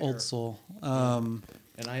old soul. And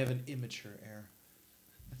I have an immature air.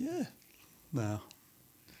 Yeah. No.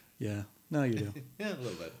 Yeah. No, you do. Yeah, a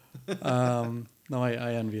little bit. No,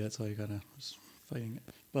 I envy it, so you gotta just fighting it.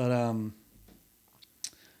 But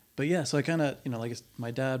But yeah, so I kind of, like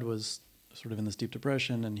my dad was sort of in this deep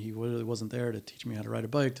depression, and he really wasn't there to teach me how to ride a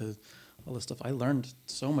bike, to all this stuff. I learned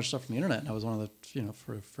so much stuff from the internet, and I was one of the,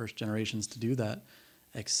 for first generations to do that.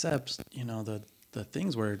 Except, the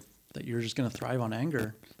things that you're just going to thrive on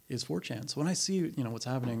anger is 4chan. So when I see, what's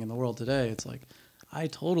happening in the world today, it's like, I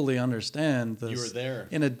totally understand this. You were there.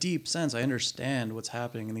 In a deep sense, I understand what's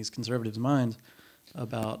happening in these conservatives' minds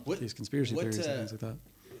about these conspiracy theories and things like that.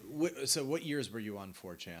 So what years were you on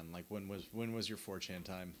 4chan? Like when was your 4chan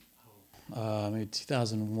time? Maybe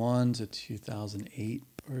 2001 to 2008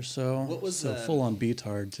 or so. What was so full on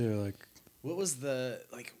B-tard too? Like, what was the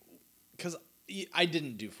like? Because I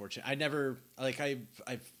didn't do 4chan. I never I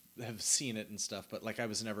have seen it and stuff, but like I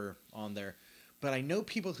was never on there. But I know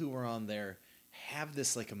people who were on there have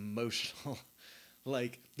this like emotional,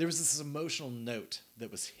 like there was this emotional note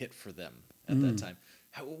that was hit for them at that time.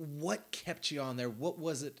 What kept you on there? What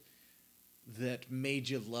was it that made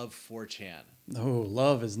you love 4chan? Oh,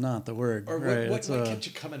 love is not the word. Or right? what kept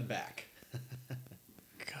you coming back?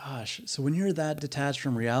 Gosh, so when you're that detached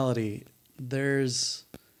from reality,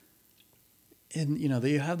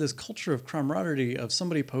 you have this culture of camaraderie of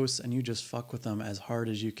somebody posts and you just fuck with them as hard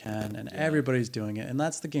as you can, and everybody's doing it, and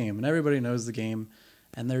that's the game, and everybody knows the game,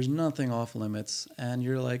 and there's nothing off limits, and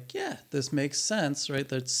you're like, yeah, this makes sense, right?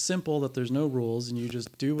 That's simple, that there's no rules, and you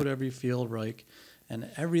just do whatever you feel like,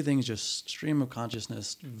 and everything's just stream of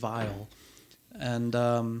consciousness, vile, and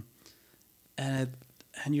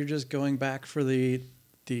you're just going back for what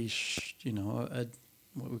we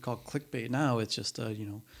call clickbait now. It's just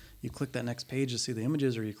you click that next page to see the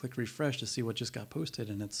images, or you click refresh to see what just got posted,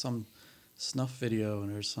 and it's some snuff video,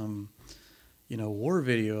 and there's some war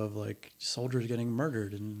video of like soldiers getting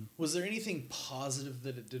murdered. And was there anything positive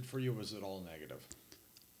that it did for you, or was it all negative?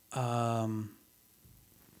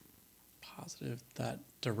 Positive, that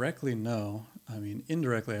directly, no. I mean,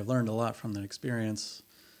 indirectly, I've learned a lot from that experience,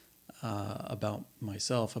 about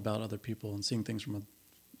myself, about other people, and seeing things from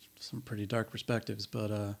some pretty dark perspectives.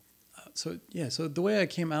 But so the way I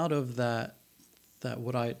came out of that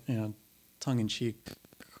what I tongue in cheek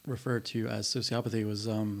refer to as sociopathy was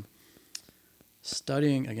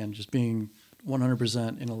studying, again, just being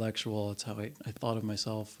 100% intellectual. That's how I thought of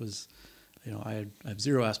myself. Was I have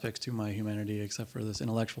zero aspects to my humanity except for this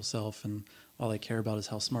intellectual self, and all I care about is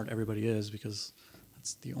how smart everybody is, because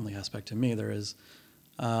that's the only aspect to me there is.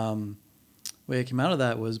 The way I came out of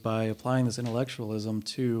that was by applying this intellectualism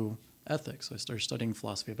to ethics. So I started studying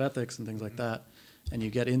philosophy of ethics and things like that, and you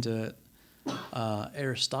get into it.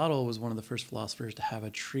 Aristotle was one of the first philosophers to have a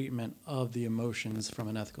treatment of the emotions from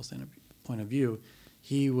an ethical point of view.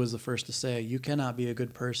 He was the first to say, you cannot be a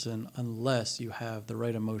good person unless you have the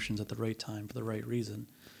right emotions at the right time for the right reason.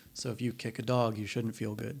 So if you kick a dog, you shouldn't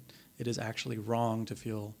feel good. It is actually wrong to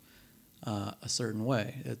feel a certain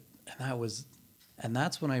way. And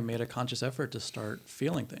that's when I made a conscious effort to start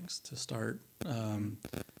feeling things, to start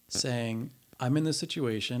saying, I'm in this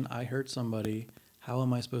situation, I hurt somebody, how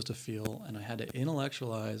am I supposed to feel? And I had to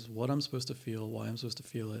intellectualize what I'm supposed to feel, why I'm supposed to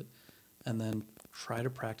feel it, and then try to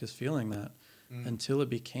practice feeling that until it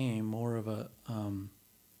became more of a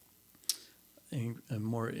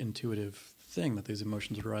more intuitive thing, that these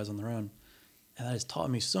emotions would arise on their own. And that has taught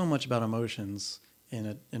me so much about emotions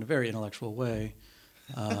in a very intellectual way.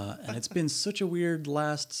 And it's been such a weird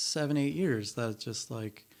last 7-8 years that it's just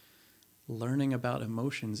like learning about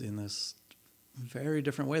emotions in this very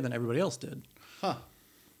different way than everybody else did. Huh.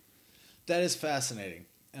 That is fascinating.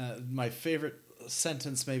 My favorite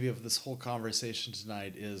sentence maybe of this whole conversation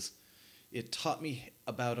tonight is, it taught me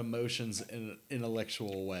about emotions in an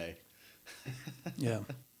intellectual way. Yeah.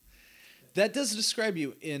 That does describe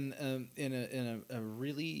you in a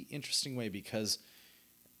really interesting way, because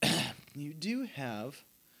you do have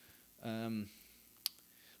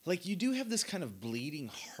this kind of bleeding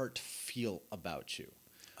heart feel about you.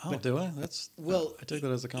 Oh, do I? I take that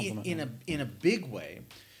as a compliment. In a big way,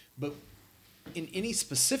 but in any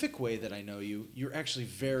specific way that I know you, you're actually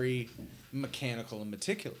very mechanical and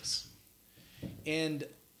meticulous.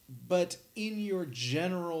 But in your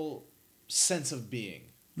general sense of being,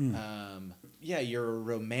 you're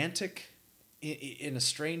romantic in a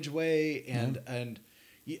strange way, and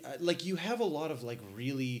you have a lot of like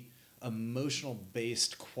really emotional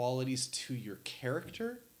based qualities to your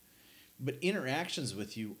character, but interactions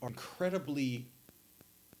with you are incredibly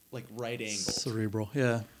like right angled. Cerebral,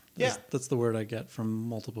 yeah. That's the word I get from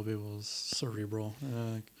multiple people, is cerebral.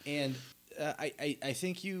 And I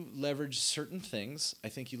think you leverage certain things. I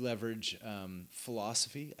think you leverage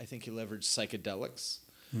philosophy. I think you leverage psychedelics.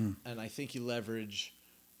 And I think you leverage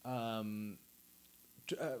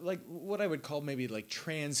like what I would call maybe like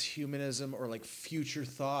transhumanism or like future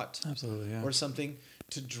thought. Absolutely, yeah. Or something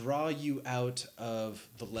to draw you out of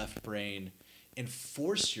the left brain and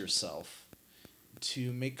force yourself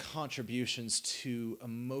to make contributions to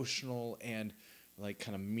emotional and like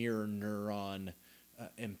kind of mirror neuron,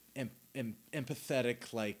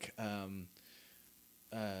 empathetic like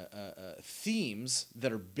themes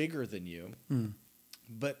that are bigger than you,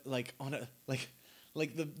 but like on a like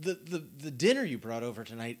the dinner you brought over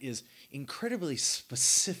tonight is incredibly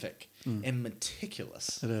specific and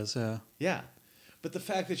meticulous. It is, yeah. Yeah, but the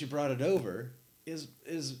fact that you brought it over is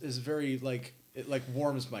very like it like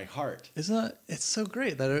warms my heart. Isn't that? It's so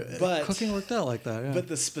great that But- cooking worked out like that. Yeah. But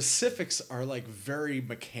the specifics are like very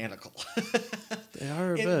mechanical. They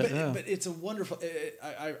are a bit, yeah. But it's a wonderful.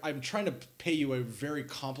 I'm trying to pay you a very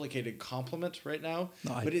complicated compliment right now.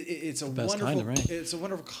 No, but it's a best wonderful. kind of right. It's a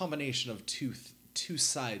wonderful combination of two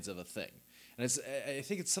sides of a thing, and I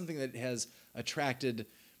think it's something that has attracted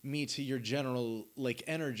me to your general like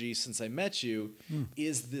energy since I met you.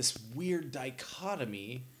 Is this weird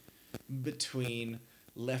dichotomy between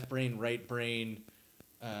left brain, right brain,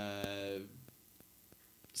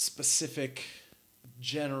 specific,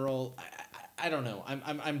 general. I don't know.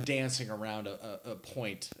 I'm dancing around a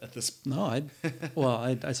point at this. No,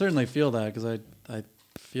 I certainly feel that because I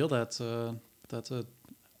feel that's a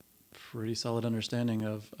pretty solid understanding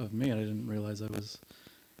of me. I didn't realize I was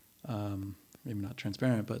maybe not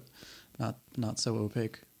transparent, but not so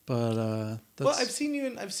opaque. But that's, Well, I've seen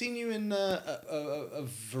you in a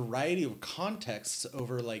variety of contexts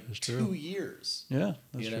over like That's 2 true. years. yeah,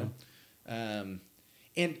 that's You true. know,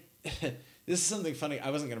 and this is something funny. I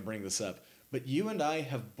wasn't going to bring this up, but you and I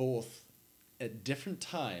have both, at different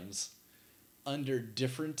times, under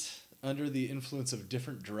the influence of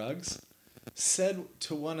different drugs, said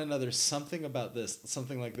to one another something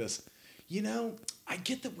like this. You know, I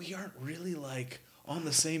get that we aren't really like on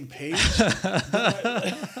the same page, but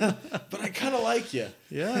I kind of like you.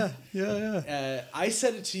 Yeah. I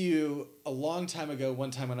said it to you a long time ago.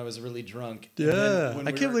 One time when I was really drunk. And Yeah, then when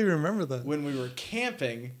I can't believe you remember that. when we were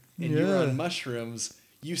camping and you were Yeah. on mushrooms,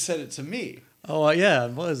 you said it to me. Oh yeah,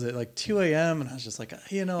 what is it like 2 a.m. and I was just like,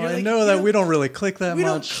 You're I like, know that we don't really click that We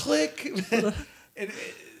much. don't click.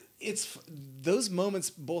 It's those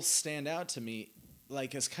moments both stand out to me,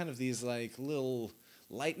 like as kind of these like little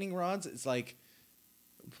lightning rods. It's like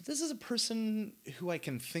this is a person who I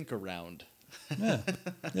can think around.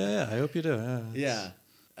 Yeah. I hope you do. Yeah.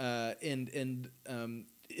 Yeah, and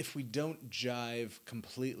if we don't jive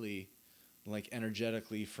completely, like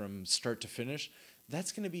energetically from start to finish,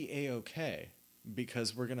 that's going to be a-okay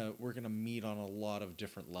because we're gonna meet on a lot of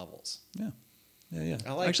different levels. Yeah.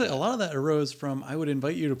 I like Actually, that. a lot of that arose from I would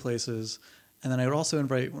invite you to places, and then I would also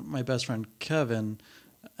invite my best friend Kevin,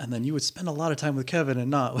 and then you would spend a lot of time with Kevin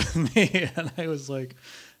and not with me, and I was like,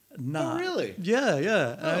 nah. Oh, really? Yeah.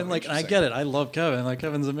 And Oh, I'm like, I interesting. get it. I love Kevin. Like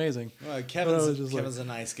Kevin's amazing. Well, was Kevin's just like- a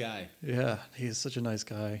nice guy. Yeah, he's such a nice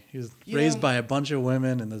guy. He was You raised know- by a bunch of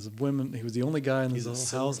women, and there's women. He was the only guy in He's this a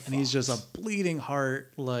little silver house, and he's just fox. a bleeding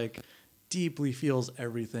heart. Like, deeply feels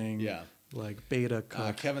everything. Yeah. Like beta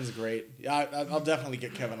cook. Kevin's great. Yeah, I'll definitely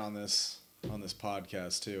get Kevin on this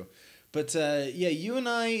podcast too. But yeah, you and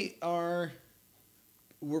I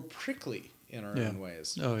we're prickly in our Yeah. own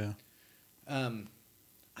ways. Oh yeah.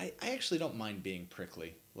 I actually don't mind being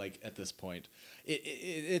prickly. Like at this point,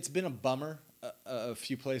 it's been a bummer a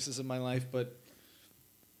few places in my life, but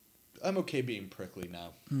I'm okay being prickly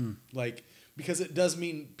now. Like because it does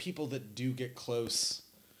mean people that do get close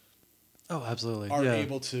Oh, absolutely. are yeah.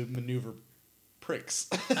 able to maneuver pricks.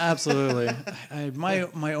 Absolutely. My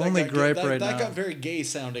only gripe right that now. got very gay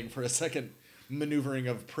sounding for a second, maneuvering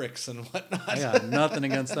of pricks and whatnot. I got nothing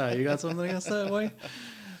against that. You got something against that, White?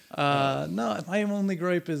 No, my only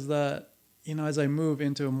gripe is that, as I move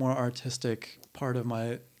into a more artistic part of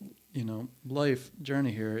my, life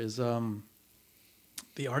journey here is the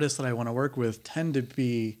artists that I want to work with tend to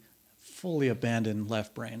be fully abandoned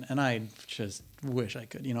left brain. And I just wish I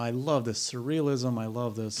could. I love this surrealism. I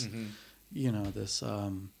love this, this...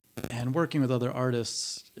 and working with other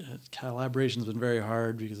artists, collaboration's been very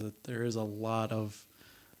hard because there is a lot of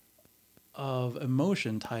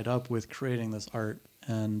emotion tied up with creating this art,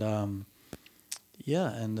 and and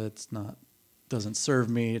doesn't serve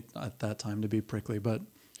me at that time to be prickly, but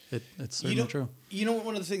it's certainly true. You know what?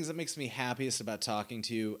 One of the things that makes me happiest about talking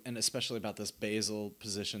to you, and especially about this basal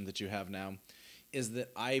position that you have now, is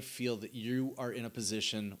that I feel that you are in a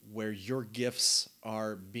position where your gifts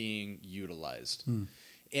are being utilized.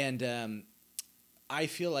 And I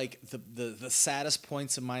feel like the saddest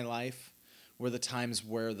points in my life were the times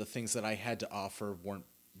where the things that I had to offer weren't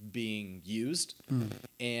being used.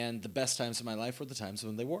 And the best times of my life were the times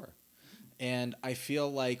when they were. And I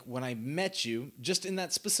feel like when I met you, just in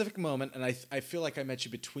that specific moment, and I feel like I met you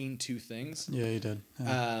between two things. Yeah, you did.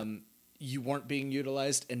 Yeah. You weren't being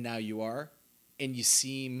utilized, and now you are. And you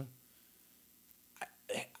seem...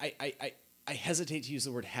 I hesitate to use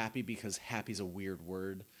the word happy because happy is a weird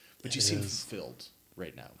word, but you seem fulfilled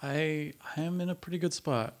right now. I am in a pretty good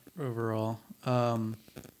spot overall. I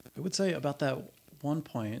would say about that one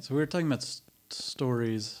point. So we were talking about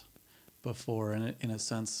stories before, and in a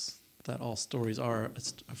sense that all stories are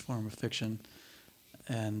a form of fiction,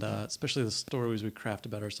 and especially the stories we craft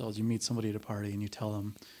about ourselves. You meet somebody at a party and you tell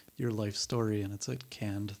them your life story, and it's a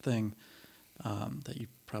canned thing that you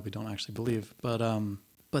probably don't actually believe.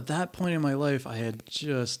 But that point in my life, I had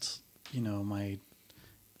just, my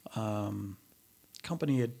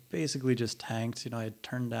company had basically just tanked. I had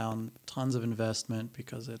turned down tons of investment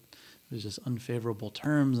because it was just unfavorable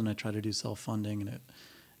terms, and I tried to do self-funding, and it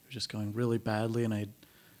was just going really badly, and I'd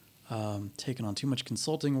taken on too much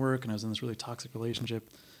consulting work, and I was in this really toxic relationship.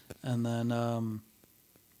 And then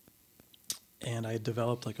and I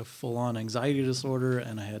developed like a full-on anxiety disorder,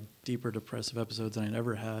 and I had deeper depressive episodes than I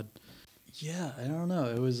ever had. Yeah, I don't know.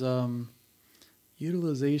 It was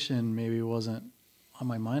utilization maybe wasn't on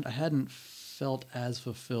my mind. I hadn't felt as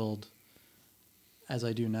fulfilled as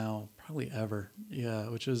I do now, probably ever. Yeah,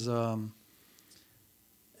 which is and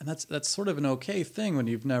that's sort of an okay thing when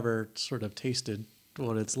you've never sort of tasted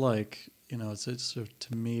what it's like. It's sort of,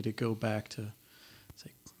 to me, to go back to,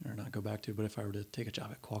 say, or not go back to, but if I were to take a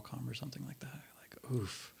job at Qualcomm or something like that, like,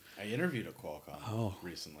 oof. I interviewed at Qualcomm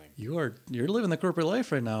recently. You're living the corporate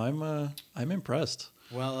life right now. I'm impressed.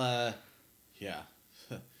 Well, yeah.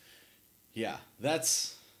 Yeah,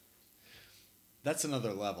 that's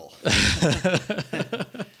another level.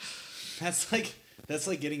 That's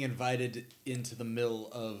like getting invited into the middle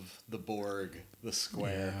of the Borg, the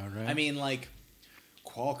square. Yeah, right. I mean, like,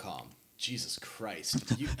 Qualcomm, Jesus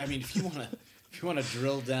Christ. If you want to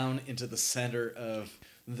drill down into the center of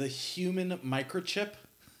the human microchip,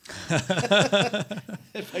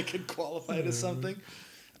 if I could qualify it as something,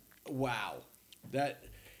 wow,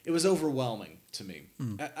 it was overwhelming to me.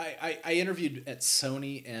 I interviewed at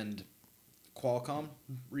Sony and Qualcomm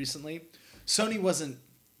recently. Sony wasn't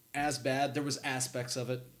as bad. There was aspects of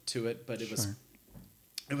it to it, but it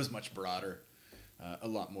was much broader, a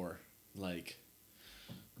lot more like,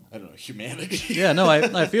 I don't know, humanity. Yeah, no,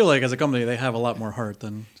 I feel like as a company they have a lot more heart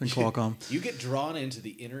than Qualcomm. You get drawn into the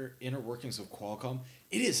inner workings of Qualcomm.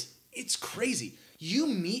 It's crazy. You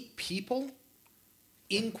meet people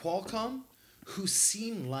in Qualcomm who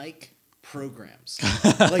seem like programs.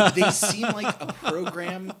 Like they seem like a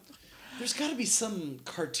program. There's got to be some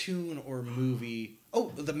cartoon or movie. Oh,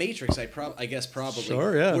 The Matrix. I guess probably.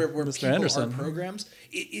 Sure, yeah. Where Mr. people Anderson. are programs.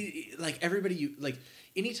 Like everybody,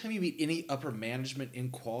 anytime you meet any upper management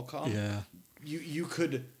in Qualcomm, Yeah. you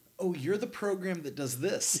could. Oh, you're the program that does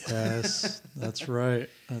this. Yes, that's right.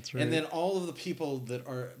 That's right. And then all of the people that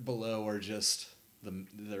are below are just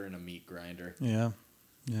they're in a meat grinder. Yeah,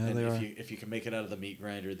 and they are. If you can make it out of the meat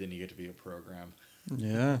grinder, then you get to be a program.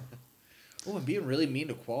 Yeah. Oh, I'm being really mean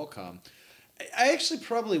to Qualcomm. I actually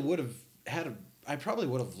probably would have I probably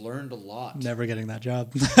would have learned a lot. Never getting that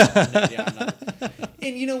job. Yeah, I'm not.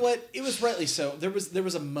 And you know what? It was rightly so. There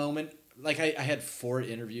was a moment, like I had 4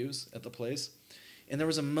 interviews at the place. And there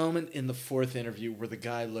was a moment in the 4th interview where the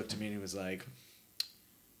guy looked at me and he was like,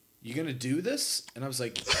 "You gonna do this?" And I was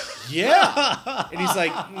like, "Yeah." And he's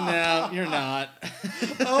like, "No, you're not."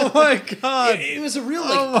 Oh my God! It was a real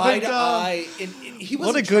eye to eye. And he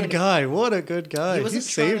wasn't What a good guy! What a good guy! He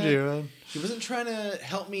saved you, man. He wasn't trying to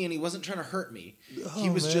help me, and he wasn't trying to hurt me. Oh, he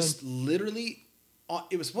was man. just literally.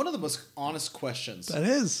 It was one of the most honest questions. That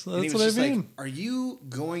is. And he That's was what just I mean. like, "Are you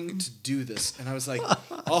going to do this?" And I was like,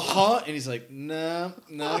 "Uh-huh." And he's like, No,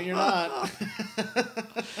 you're not."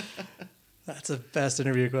 That's the best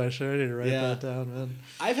interview question. I need to write Yeah. that down, man.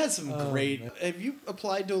 I've had some great... man. Have you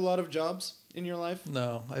applied to a lot of jobs in your life?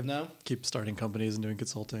 No, I No? keep starting companies and doing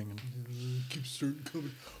consulting. And Keep starting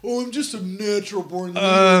coming. Oh, I'm just a natural born leader.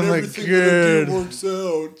 Oh, and my everything that I do God. works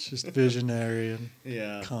out. just visionary and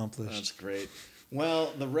Yeah. accomplished. That's great.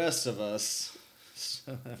 Well, the rest of us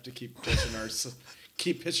have to keep pitching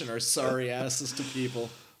our sorry asses to people.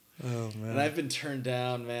 Oh man. And I've been turned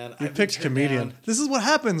down, man. You I've been picked turned comedian. down. This is what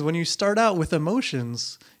happens when you start out with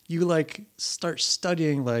emotions. You start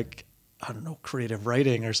studying I don't know, creative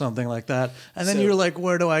writing or something like that. And then So, you're like,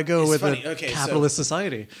 where do I go it's with funny. a Okay, so- capitalist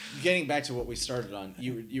society? Getting back to what we started on,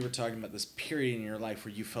 you were talking about this period in your life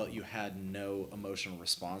where you felt you had no emotional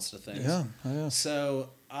response to things. Yeah, yeah. So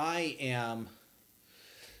I am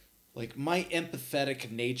Like, my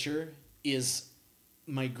empathetic nature is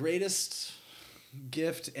my greatest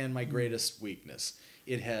gift and my greatest weakness.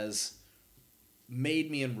 It has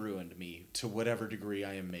made me and ruined me to whatever degree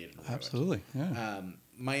I am made and ruined. Absolutely, yeah.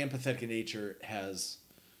 My empathetic nature has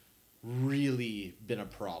really been a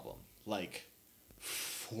problem, like,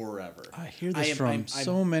 forever. I hear this from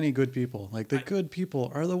so many good people. Like, the good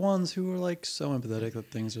people are the ones who are, like, so empathetic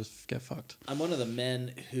that things just get fucked. I'm one of the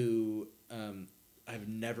men who I've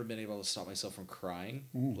never been able to stop myself from crying.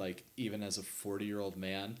 Ooh. Like, even as a 40-year-old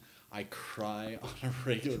man, I cry on a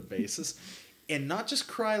regular basis. And not just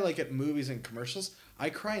cry like at movies and commercials. I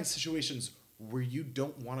cry in situations where you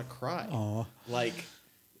don't want to cry. Aw. Like,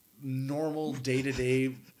 normal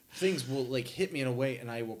day-to-day things will, like, hit me in a way,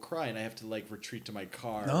 and I will cry, and I have to, like, retreat to my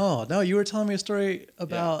car. No, you were telling me a story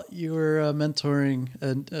about you were mentoring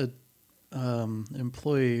an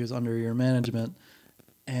employee who's under your management,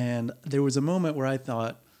 and there was a moment where I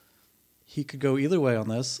thought he could go either way on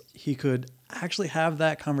this. He could actually have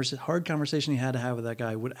that hard conversation he had to have with that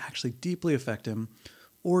guy would actually deeply affect him,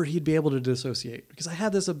 or he'd be able to dissociate. Because I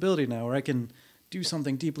have this ability now where I can do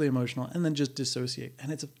something deeply emotional and then just dissociate,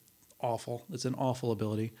 and it's awful. It's an awful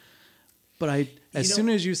ability. But as soon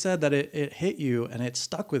as you said that it hit you and it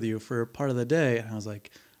stuck with you for part of the day, and I was like,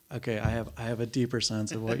 okay, I have a deeper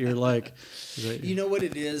sense of what you're like. You know what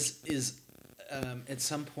it is at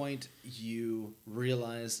some point you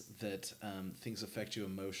realize that things affect you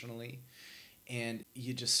emotionally, and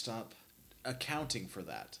you just stop accounting for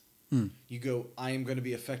that. You go, I am going to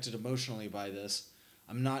be affected emotionally by this.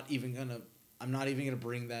 I'm not even gonna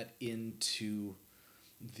bring that into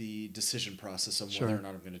the decision process of whether or not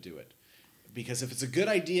I'm going to do it. Because if it's a good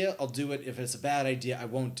idea, I'll do it. If it's a bad idea, I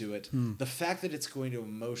won't do it. The fact that it's going to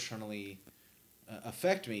emotionally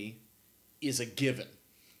affect me is a given.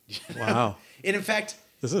 Wow. And in fact,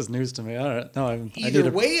 this is news to me.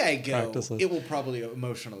 Either way I go, it will probably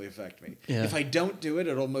emotionally affect me. Yeah. If I don't do it,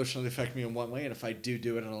 it'll emotionally affect me in one way, and if I do it,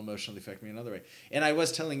 it'll emotionally affect me another way. And I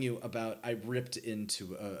was telling you about I ripped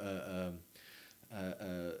into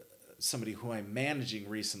somebody who I'm managing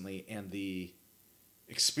recently, and the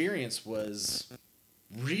experience was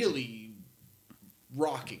really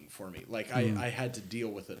rocking for me. Like, I had to deal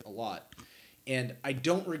with it a lot. And I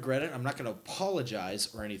don't regret it. I'm not going to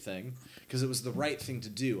apologize or anything because it was the right thing to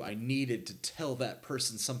do. I needed to tell that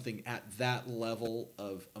person something at that level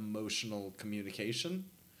of emotional communication.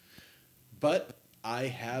 But I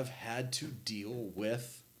have had to deal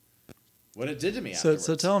with what it did to me afterwards.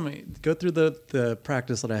 So tell me, go through the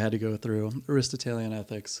practice that I had to go through, Aristotelian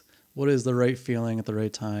ethics. What is the right feeling at the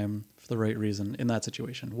right time for the right reason in that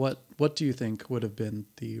situation? What do you think would have been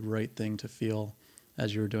the right thing to feel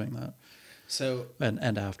as you were doing that? So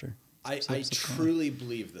and after. I truly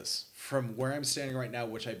believe this from where I'm standing right now,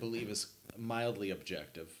 which I believe is mildly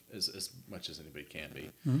objective, as much as anybody can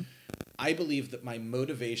be. Mm-hmm. I believe that my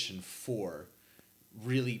motivation for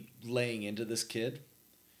really laying into this kid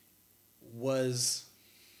was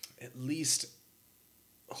at least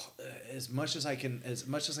as much as I can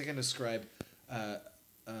describe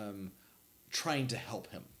trying to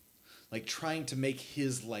help him, like trying to make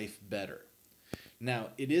his life better. Now,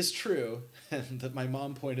 it is true that my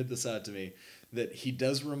mom pointed this out to me, that he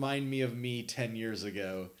does remind me of me 10 years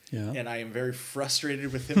ago. Yeah. And I am very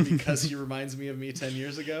frustrated with him because he reminds me of me 10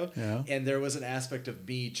 years ago. Yeah. And there was an aspect of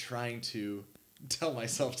me trying to tell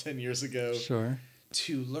myself 10 years ago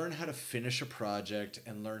to learn how to finish a project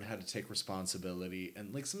and learn how to take responsibility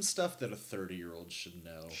and like some stuff that a 30-year-old should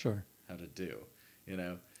know how to do, you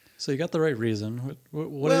know? So you got the right reason.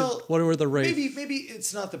 What were the right? Maybe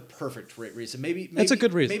it's not the perfect right reason. Maybe that's a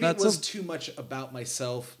good reason. Maybe it was too much about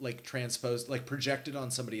myself, like transposed, like projected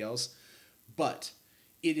on somebody else. But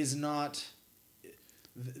it is not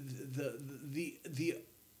the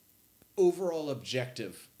overall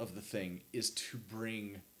objective of the thing is to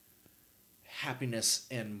bring happiness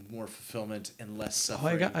and more fulfillment and less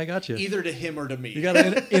suffering. I got you. Either to him or to me. You got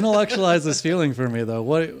to intellectualize this feeling for me, though.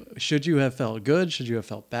 What should you have felt good? Should you have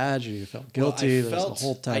felt bad? Should you have felt guilty? Well,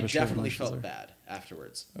 I definitely felt bad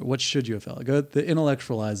afterwards. What should you have felt? Go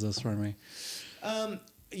intellectualize this for me.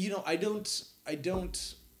 You know, I don't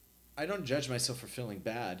judge myself for feeling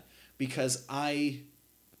bad because I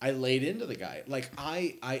laid into the guy. Like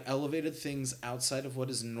I elevated things outside of what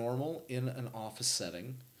is normal in an office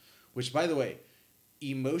setting. Which, by the way,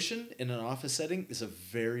 emotion in an office setting is a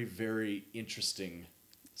very, very interesting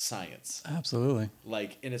science. Absolutely.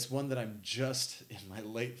 Like, and it's one that I'm just in my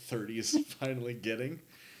late 30s finally getting.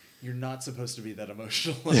 You're not supposed to be that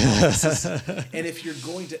emotional in offices. And if you're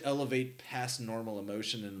going to elevate past normal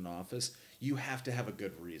emotion in an office, you have to have a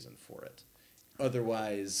good reason for it.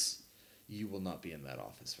 Otherwise, you will not be in that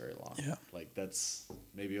office very long. Yeah. Like that's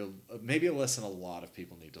maybe a lesson a lot of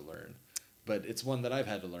people need to learn, but it's one that I've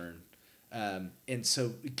had to learn. And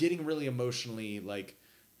so getting really emotionally like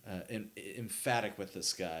emphatic with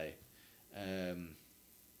this guy.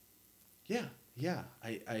 Yeah.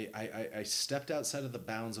 I stepped outside of the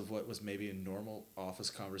bounds of what was maybe a normal office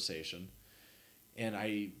conversation, and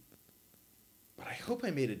but I hope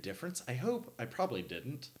I made a difference. I hope I probably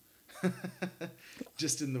didn't.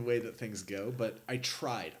 Just in the way that things go, but I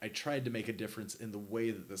tried to make a difference in the way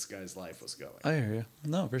that this guy's life was going. I hear you.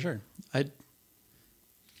 No, for sure. I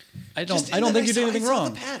don't Just in think that you did anything I saw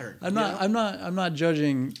wrong. the pattern, I'm not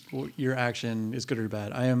judging your action is good or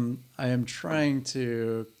bad. I am trying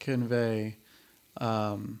to convey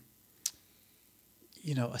a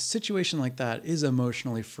situation like that is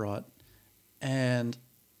emotionally fraught, and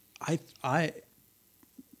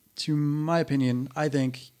to my opinion, I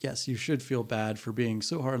think, yes, you should feel bad for being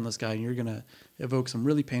so hard on this guy, and you're going to evoke some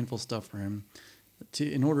really painful stuff for him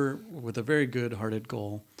in order with a very good-hearted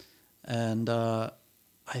goal. And I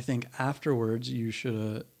think afterwards you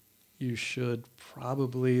should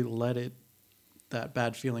probably let that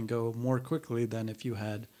bad feeling go more quickly than if you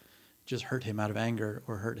had just hurt him out of anger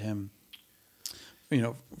or hurt him,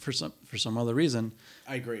 for some other reason.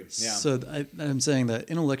 I agree. Yeah. So I'm saying that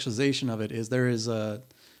intellectualization of it is there is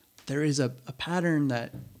a pattern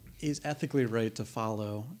that is ethically right to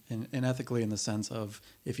follow, and ethically in the sense of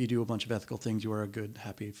if you do a bunch of ethical things, you are a good,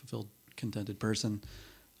 happy, fulfilled, contented person,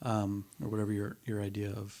 or whatever your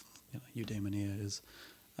idea of eudaimonia is.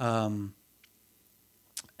 And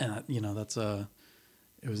that's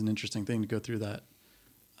it was an interesting thing to go through that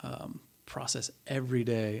process every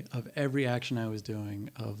day of every action I was doing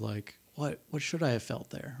of like what should I have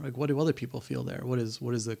felt there? Like what do other people feel there? What is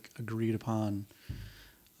the agreed upon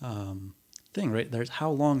thing, right? There's how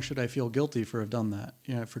long should I feel guilty for have done that,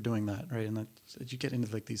 for doing that, right? And that you get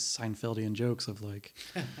into like these Seinfeldian jokes of like,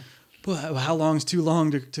 well, how long's too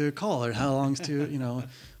long to call, or how long's too,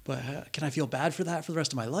 but can I feel bad for that for the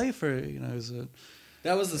rest of my life, or is it?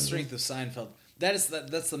 That was the strength of Seinfeld. That's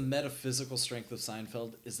the metaphysical strength of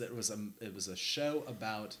Seinfeld, is that it was a show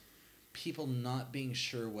about people not being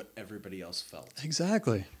sure what everybody else felt.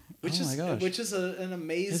 Exactly. My gosh. Which is an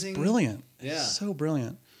amazing. It's brilliant. Yeah. It's so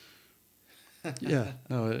brilliant. Yeah.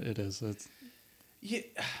 No, it is. It's. Yeah.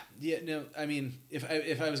 No. I mean, if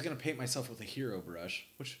I was going to paint myself with a hero brush,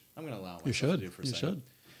 which I'm going to allow myself to do for a second.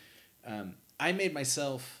 You should. I made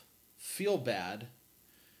myself feel bad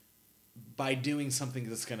by doing something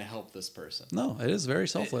that's going to help this person. No, it is very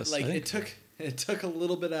selfless. It took a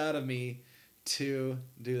little bit out of me to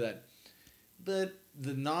do that. But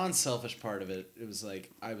the non-selfish part of it was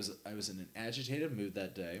like I was in an agitated mood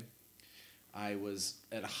that day. I was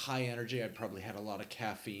at a high energy. I'd probably had a lot of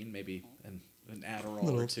caffeine, maybe an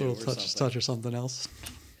Adderall or two, little touch or something else.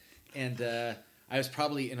 And I was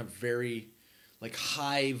probably in a very like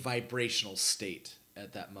high vibrational state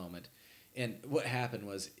at that moment. And what happened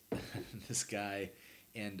was this guy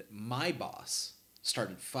and my boss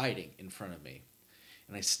started fighting in front of me,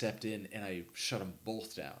 and I stepped in and I shut them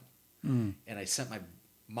both down. And I sent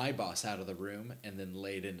my boss out of the room and then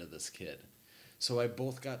laid into this kid. So I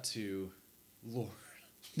both got to lord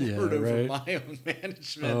over my own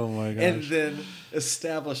management. Oh my gosh. And then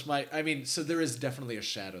establish so there is definitely a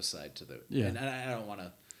shadow side to it. Yeah. And I don't want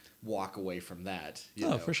to walk away from that.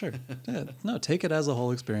 For sure. Yeah. No, take it as a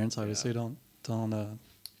whole experience. Obviously, don't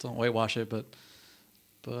whitewash it, but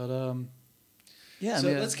yeah. So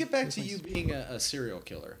let's get back to you being a serial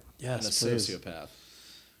killer. Yes, and a sociopath.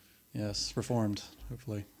 Yes, reformed,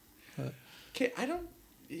 hopefully. Okay, I don't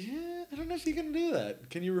know if you can do that.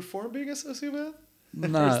 Can you reform being a sociopath?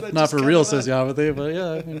 Not for real sociopathy, but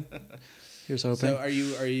yeah. I mean, here's hoping. So are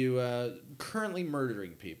you currently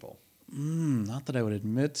murdering people? Not that I would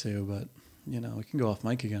admit to, but we can go off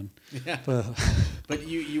mic again. Yeah. But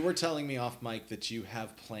you were telling me off mic that you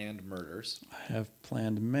have planned murders. I have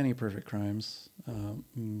planned many perfect crimes,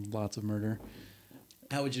 lots of murder.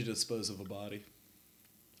 How would you dispose of a body?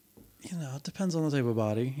 It depends on the type of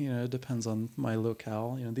body. It depends on my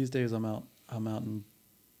locale. These days I'm out in,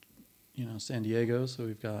 San Diego, so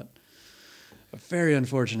we've got very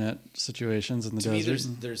unfortunate situations in the desert. To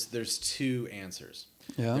me, there's two answers.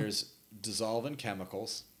 Yeah. There's dissolve in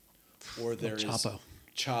chemicals, or there's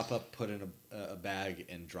chop up, put in a bag,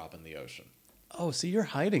 and drop in the ocean. Oh, see, you're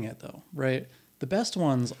hiding it though, right? The best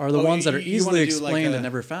ones are the ones that are easily explained and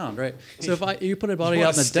never found, right? So if you put a body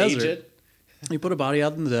out in the desert. You put a body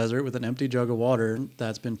out in the desert with an empty jug of water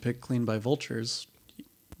that's been picked clean by vultures,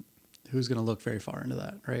 who's going to look very far into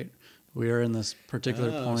that, right? We are in this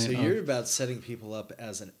particular point. So you're about setting people up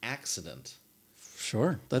as an accident.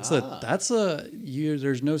 Sure. That's Ah.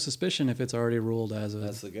 there's no suspicion if it's already ruled as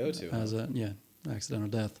That's the go-to. Accidental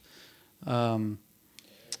death. It's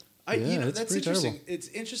That's pretty interesting. terrible. It's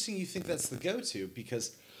interesting you think that's the go-to,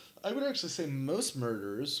 because I would actually say most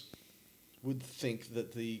murderers would think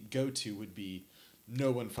that the go-to would be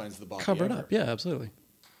no one finds the body Covered ever. up. Yeah, absolutely.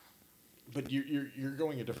 But you're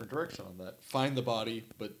going a different direction on that. Find the body,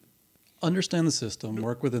 but Understand the system,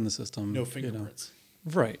 work within the system. no fingerprints.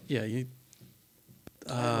 Right. Yeah.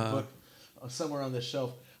 I have a book somewhere on this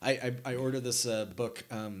shelf. I ordered this book.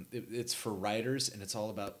 It's for writers, and it's all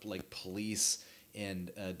about like police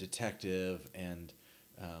and detective and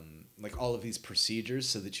like all of these procedures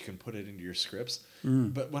so that you can put it into your scripts.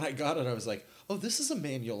 But when I got it, I was like, oh, this is a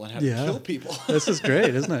manual on how to kill people. This is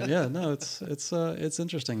great, isn't it? Yeah. No, it's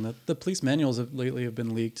interesting that the police manuals have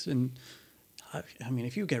been leaked, and I mean,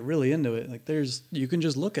 if you get really into it, like you can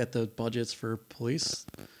just look at the budgets for police,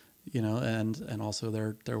 and also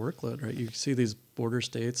their workload, right? You see these border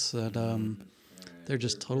states that they're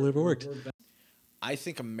just totally overworked. I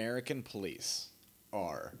think American police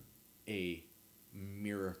are a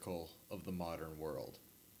miracle of the modern world.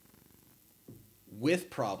 With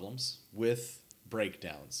problems, with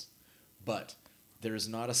breakdowns, but there is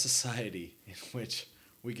not a society in which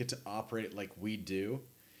we get to operate like we do,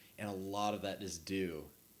 and a lot of that is due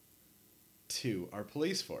to our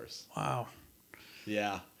police force. Wow.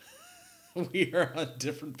 Yeah. We are on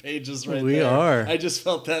different pages right We there. are. I just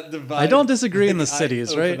felt that divide. I don't disagree in the eye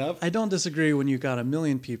cities, open right? up. I don't disagree when you got 1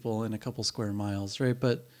 million people in a couple square miles, right?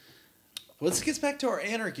 But Well, this gets back to our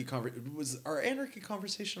anarchy conversation. Was our anarchy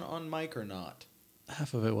conversation on mic or not?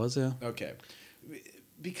 half of it was, yeah. Okay.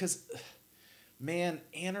 Because, man,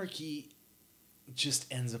 anarchy just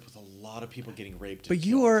ends up with a lot of people getting raped. But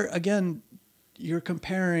you are, again, you're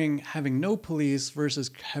comparing having no police versus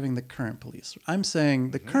having the current police. I'm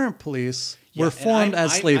saying the current police Yeah, were and formed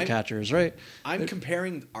as slave I'm- catchers, right? I'm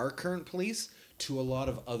comparing our current police to a lot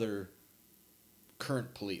of other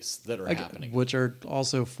current police that are happening. Which are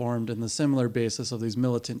also formed in the similar basis of these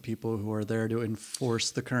militant people who are there to enforce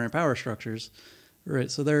the current power structures, right?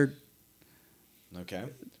 So they're Okay.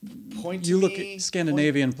 Point you to look me, at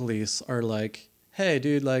Scandinavian police are like, hey,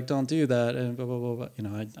 dude, like, don't do that, and blah blah blah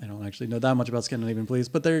blah. I don't actually know that much about Scandinavian police,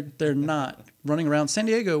 but they're not running around. San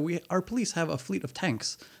Diego, our police have a fleet of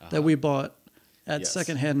tanks that we bought at Yes.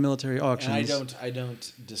 secondhand military auctions. And I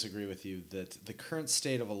don't disagree with you that the current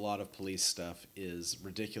state of a lot of police stuff is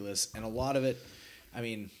ridiculous, and a lot of it, I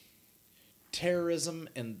mean, terrorism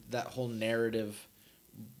and that whole narrative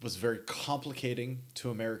was very complicating to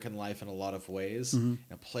American life in a lot of ways, and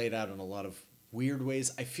it played out in a lot of weird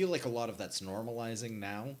ways. I feel like a lot of that's normalizing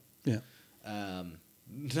now. Yeah.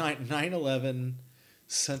 9/11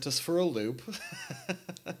 sent us for a loop,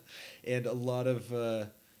 and a lot of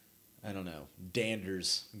I don't know,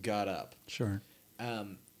 danders got up. Sure.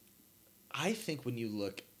 I think when you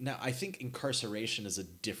look now, I think incarceration is a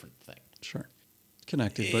different thing. Sure.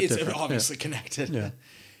 Connected, but It's different. obviously connected. Yeah.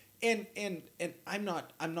 And I'm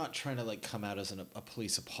not trying to like come out as a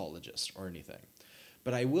police apologist or anything,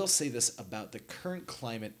 but I will say this about the current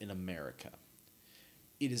climate in America.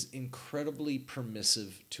 It is incredibly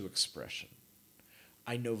permissive to expression.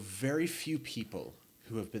 I know very few people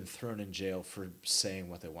who have been thrown in jail for saying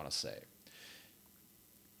what they want to say.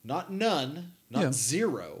 Not none, not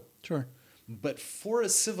zero, Sure. but for a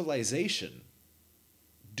civilization,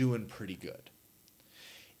 doing pretty good.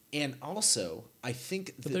 And also, I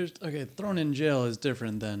think But that, thrown in jail is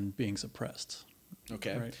different than being suppressed.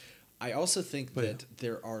 okay. Right. I also think But that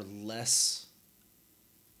there are less.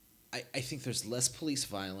 I think there's less police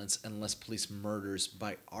violence and less police murders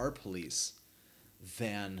by our police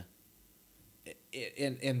than,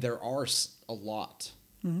 and there are a lot.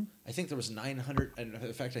 Mm-hmm. I think there was 900. And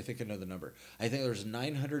in fact, I think I know the number. I think there was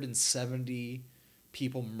 970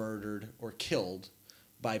 people murdered or killed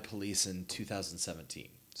by police in 2017.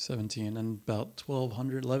 17 and about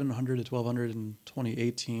 1,200 to 1,200 in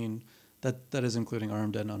 2018. That is including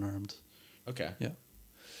armed and unarmed. Okay. Yeah.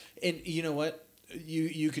 And you know what?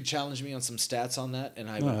 You could challenge me on some stats on that, and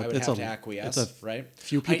I No, would it's have to a- acquiesce, it's a right?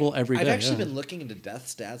 few people every I've day, actually yeah. been looking into death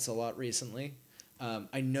stats a lot recently.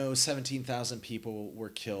 I know 17,000 people were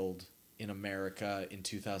killed in America in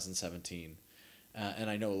 2017, and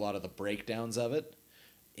I know a lot of the breakdowns of it.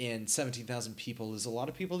 And 17,000 people is a lot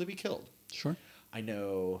of people to be killed. Sure. I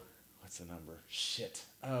know, what's the number? Shit.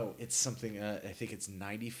 Oh, it's something, I think it's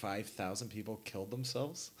 95,000 people killed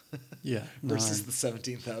themselves Yeah. versus the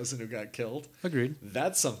 17,000 who got killed. Agreed.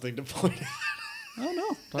 That's something to point out. Oh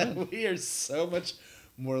no. Go ahead. We are so much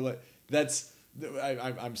more like,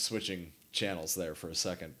 I'm switching channels there for a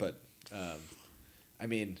second, but I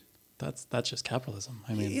mean, that's just capitalism.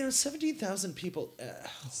 I mean, 17,000 people.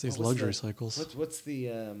 it's these what was luxury the- cycles. What's the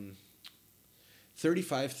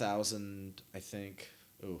 35,000? I think.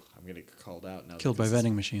 Oh, I'm gonna get called out now. Killed by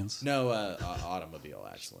vending machines. No, automobile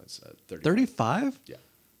accidents. 35? Yeah.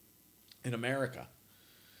 In America,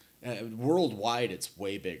 worldwide, it's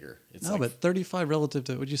way bigger. It's No, like, but 35 relative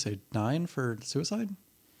to, what'd you say, 9 for suicide?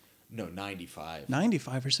 no, 95.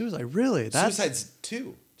 95 for suicide. Really? That's Suicide's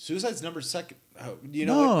 2. Suicide's number second. Oh,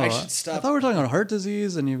 no. what? I should stop. I thought we were talking about heart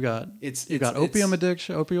disease, and you've got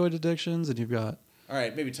opioid addictions, and you've got All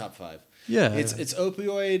right, maybe top 5. yeah, It's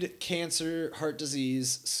opioid, cancer, heart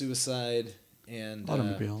disease, suicide, and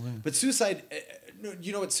automobile. Yeah. But suicide, no,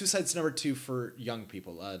 you know what? Suicide's number 2 for young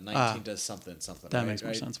people, 19 to something. That right, makes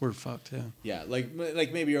more right? sense. We're fucked. Yeah. Yeah, like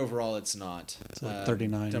maybe overall it's not. It's like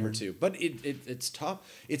 39 number or- 2, but it's top.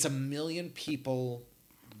 It's 1 million people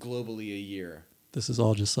globally a year. This is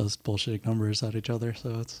all just us bullshitting numbers at each other,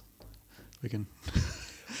 so we can.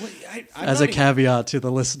 Well, As a caveat to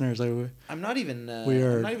the listeners, I'm not even. we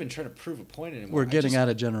are- I'm not even trying to prove a point anymore. we're getting at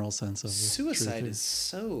a general sense of the suicide truth is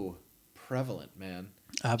so prevalent, man.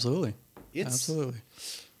 here. Absolutely. It's Absolutely.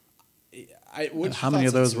 What's How your many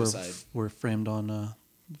of thoughts those on were suicide?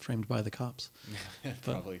 framed by the cops?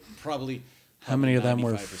 Probably. How many of them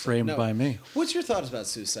were 95%. framed No. by me? What's your thoughts about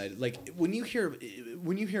suicide? Like when you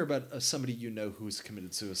hear about somebody you know who's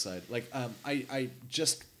committed suicide. Like I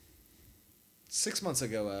just 6 months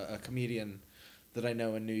ago a comedian that I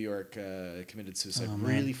know in New York committed suicide. Oh,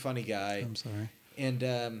 man. Really funny guy. I'm sorry. And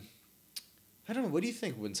I don't know. What do you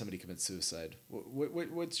think when somebody commits suicide?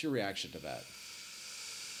 What's your reaction to that?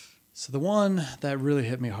 So the one that really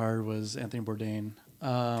hit me hard was Anthony Bourdain.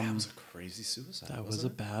 That was a crazy suicide. That was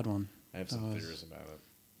wasn't a bad one. it? I have some theories about it.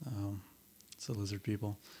 It's the lizard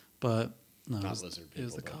people, but no, Not it was, lizard it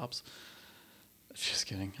was people, the but- cops. Just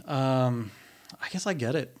kidding. I guess I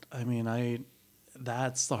get it. I mean,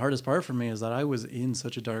 that's the hardest part for me is that I was in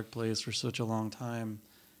such a dark place for such a long time,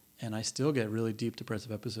 and I still get really deep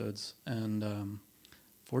depressive episodes. And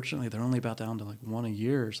fortunately, they're only about down to like 1 a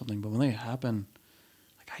year or something. But when they happen,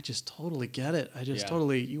 like I just totally get it.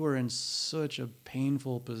 You are in such a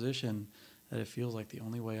painful position that it feels like the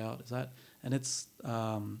only way out is that. And it's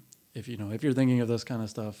if you're thinking of this kind of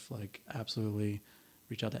stuff, like absolutely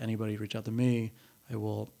reach out to anybody, reach out to me. I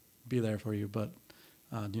will be there for you, but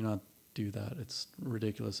do not do that. It's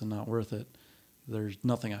ridiculous and not worth it. There's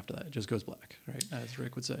nothing after that. It just goes black, right? As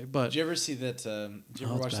Rick would say. But Did you ever see that? Did you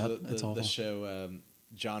ever it's watch bad. It's the awful. show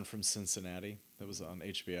John from Cincinnati that was on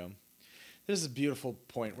HBO? There's a beautiful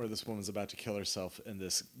point where this woman's about to kill herself, and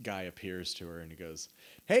this guy appears to her, and he goes,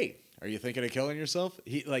 "Hey, are you thinking of killing yourself?"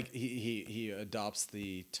 He adopts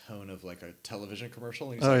the tone of like a television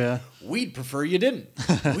commercial. And he's Oh, like, yeah. "We'd prefer you didn't.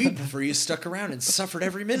 We'd prefer you stuck around and suffered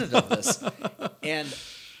every minute of this." And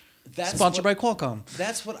that's sponsored by Qualcomm.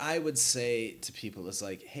 That's what I would say to people is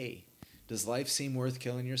like, hey, does life seem worth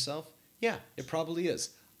killing yourself? Yeah, it probably is.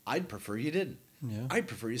 I'd prefer you didn't. Yeah. I'd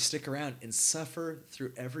prefer you stick around and suffer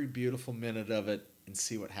through every beautiful minute of it and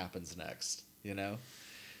see what happens next, you know?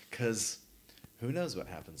 Because who knows what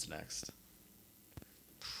happens next?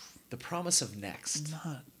 The promise of next.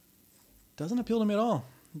 Doesn't appeal to me at all.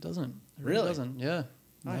 It doesn't. It Really? doesn't. Yeah.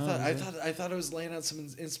 I No, thought I was laying out some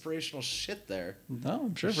inspirational shit there. No,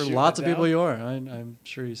 I'm sure Just for shooting lots it of people down? you are. I'm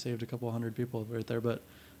sure you saved a couple hundred people right there. But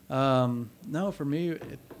no, for me,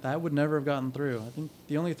 that would never have gotten through. I think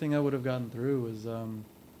the only thing I would have gotten through was, I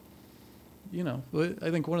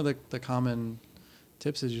think one of the common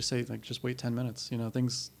tips is just wait 10 minutes. You know,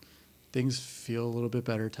 things feel a little bit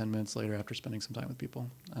better 10 minutes later after spending some time with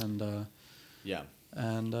people. And Yeah.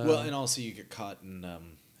 and And also you get caught in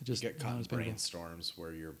just- you get caught in it's painful. brainstorms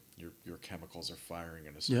where your chemicals are firing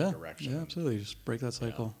in a certain direction. Yeah, absolutely. Just break that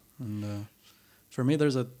cycle. And for me,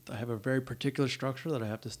 I have a very particular structure that I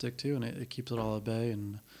have to stick to, and it keeps it all at bay.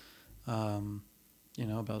 And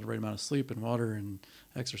about the right amount of sleep and water and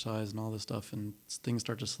exercise and all this stuff. And things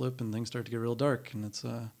start to slip and things start to get real dark, and it's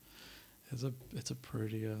a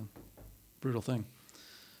pretty brutal thing.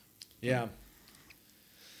 Yeah.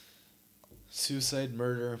 Suicide,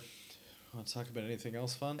 murder. Want to talk about anything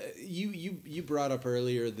else fun? You brought up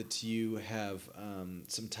earlier that you have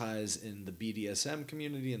some ties in the BDSM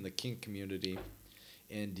community and the kink community,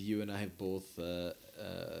 and you and I have both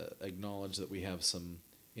acknowledged that we have some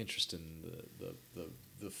interest in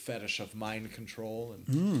the fetish of mind control,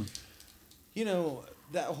 and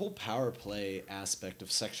that whole power play aspect of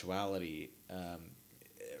sexuality.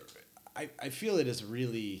 I feel it is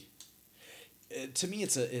really. To me,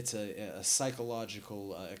 it's a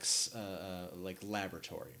psychological like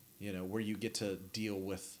laboratory. where you get to deal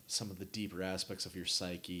with some of the deeper aspects of your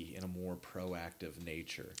psyche in a more proactive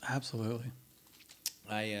nature. Absolutely.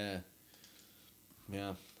 I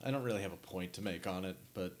don't really have a point to make on it,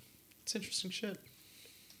 but it's interesting shit.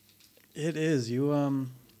 It is. To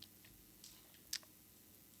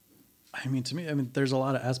me, there's a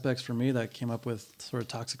lot of aspects for me that came up with sort of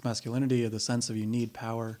toxic masculinity, the sense of you need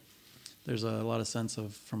power. There's a lot of sense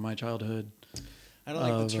of, from my childhood. I don't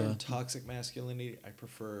like the term toxic masculinity. I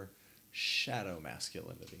prefer shadow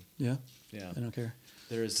masculinity. Yeah? Yeah. I don't care.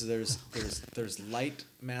 There's light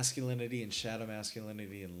masculinity and shadow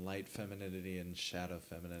masculinity, and light femininity and shadow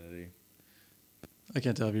femininity. I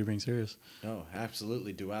can't tell if you're being serious. No,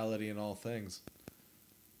 absolutely. Duality in all things.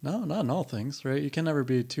 No, not in all things, right? You can never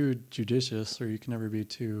be too judicious, or you can never be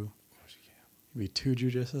too... Of course you can. Be too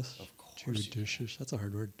judicious? Of course judicious. That's a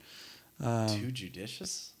hard word. Too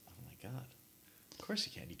judicious? Oh my God. Of course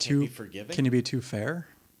you can. You can't be forgiving. Can you be too fair?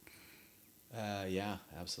 Yeah,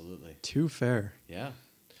 absolutely. Too fair. Yeah.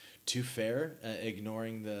 Too fair,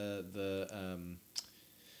 ignoring the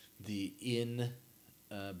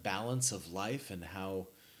balance of life and how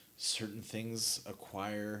certain things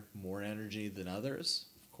acquire more energy than others.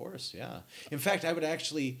 Of course, yeah. In fact, I would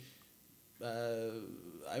actually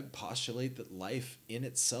I postulate that life in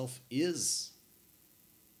itself is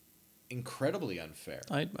incredibly unfair.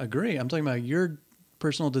 I agree. I'm talking about your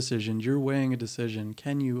personal decisions. You're weighing a decision.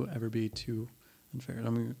 Can you ever be too unfair?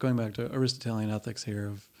 Going back to Aristotelian ethics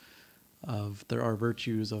here of there are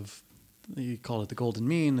virtues of, you call it the golden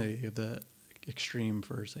mean, the extreme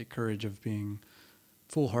for, say, courage of being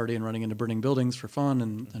foolhardy and running into burning buildings for fun,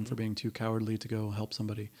 and for being too cowardly to go help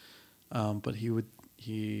somebody. But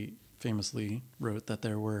he famously wrote that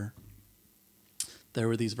there were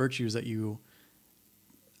these virtues that you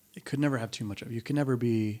could never have too much of. You could never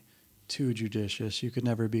be too judicious. You could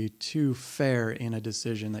never be too fair in a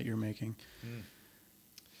decision that you're making.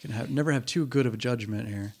 You can never have too good of a judgment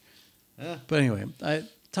here. But anyway,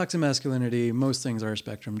 toxic masculinity, most things are a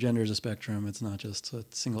spectrum. Gender is a spectrum. It's not just a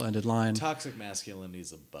single-ended line. Toxic masculinity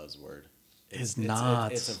is a buzzword. It's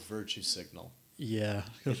not. It's a virtue signal. Yeah,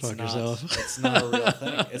 go fuck yourself. It's not a real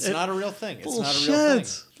thing. It's not a real thing. It's Bullshit. not a real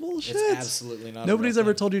thing. Bullshit. It's absolutely not. Nobody's a real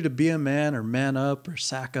ever thing. told you to be a man or man up or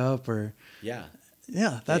sack up or. Yeah.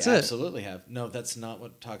 Yeah, that's they it. Absolutely have. No, that's not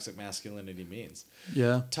what toxic masculinity means.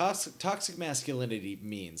 Yeah. Toxic masculinity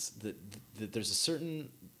means that there's a certain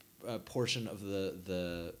portion of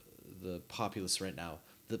the populace right now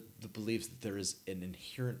that believes that there is an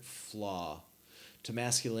inherent flaw to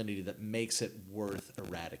masculinity that makes it worth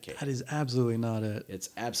eradicating. That is absolutely not it. It's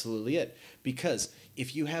absolutely it. Because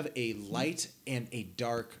if you have a light and a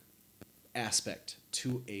dark aspect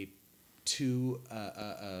to a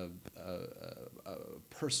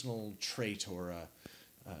personal trait or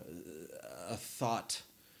a thought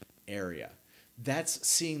area, that's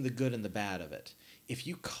seeing the good and the bad of it. If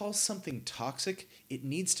you call something toxic, it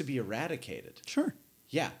needs to be eradicated. Sure.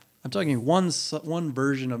 Yeah. I'm talking one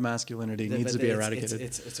version of masculinity needs to be eradicated.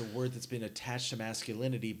 It's a word that's been attached to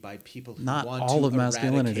masculinity by people who not want all to of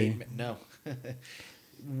masculinity. No.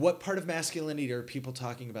 What part of masculinity are people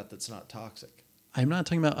talking about that's not toxic? I'm not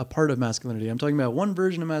talking about a part of masculinity. I'm talking about one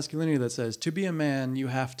version of masculinity that says to be a man, you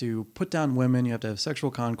have to put down women, you have to have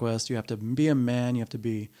sexual conquest, you have to be a man, you have to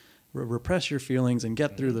be repress your feelings and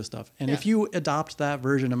get through this stuff. And if you adopt that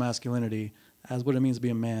version of masculinity as what it means to be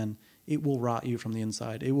a man, it will rot you from the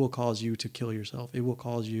inside. It will cause you to kill yourself. It will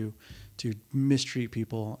cause you to mistreat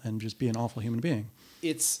people and just be an awful human being.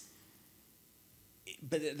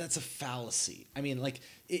 But that's a fallacy. I mean, like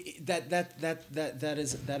that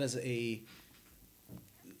is a.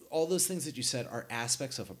 All those things that you said are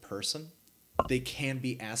aspects of a person. They can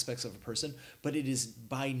be aspects of a person, but it is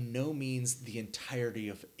by no means the entirety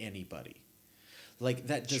of anybody. Like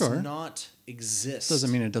that does not exist.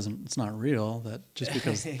 Doesn't mean it's not real. That just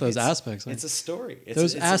because those aspects. It's a story.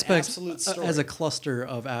 Those aspects, an absolute story. As a cluster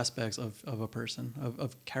of aspects of a person,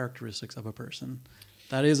 of characteristics of a person.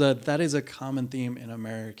 That is a common theme in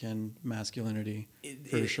American masculinity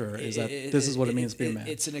for sure. This is what it means to be a man.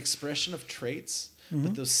 It's an expression of traits,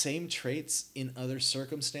 but those same traits in other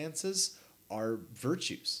circumstances are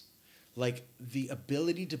virtues. Like the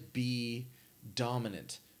ability to be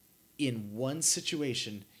dominant in one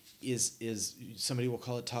situation is somebody will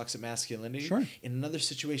call it toxic masculinity. Sure. In another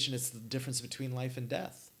situation, it's the difference between life and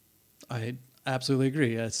death. I absolutely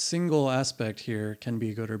agree. A single aspect here can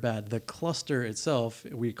be good or bad. The cluster itself,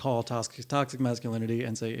 we call toxic masculinity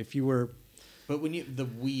and say if you were... But the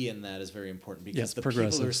we in that is very important because the people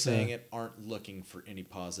who are saying it aren't looking for any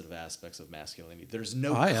positive aspects of masculinity. There's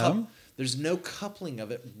no coupling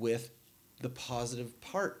of it with the positive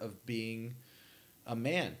part of being a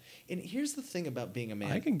man. And here's the thing about being a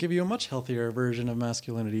man. I can give you a much healthier version of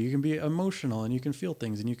masculinity. You can be emotional and you can feel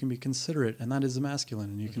things and you can be considerate, and that is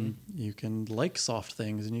masculine. And you can like soft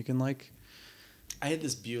things and you can like. I had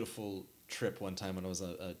this beautiful trip one time when I was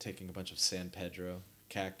taking a bunch of San Pedro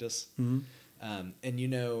cactus. And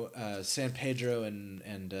San Pedro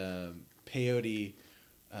and peyote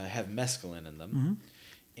have mescaline in them.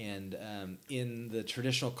 And in the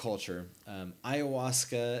traditional culture,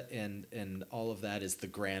 ayahuasca and all of that is the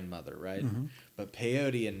grandmother, right? But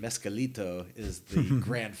peyote and mescalito is the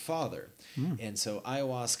grandfather. And so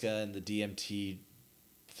ayahuasca and the DMT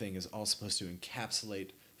thing is all supposed to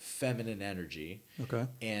encapsulate feminine energy. Okay.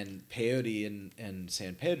 And peyote and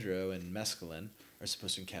San Pedro and mescaline are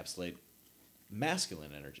supposed to encapsulate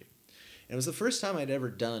masculine energy. And it was the first time I'd ever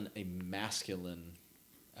done a masculine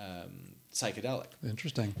psychedelic.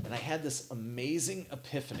 Interesting. And I had this amazing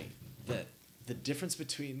epiphany that the difference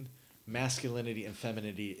between masculinity and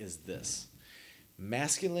femininity is this.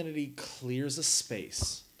 Masculinity clears a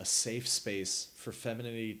space, a safe space for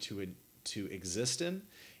femininity to exist in,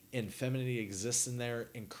 and femininity exists in there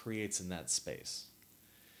and creates in that space.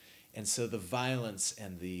 And so the violence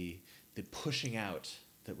and the pushing out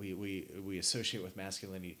that we associate with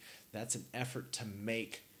masculinity, that's an effort to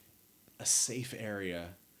make a safe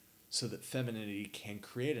area so that femininity can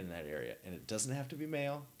create in that area. And it doesn't have to be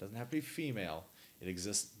male, doesn't have to be female. It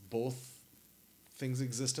exists, both things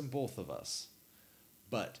exist in both of us.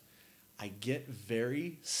 But I get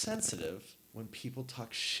very sensitive when people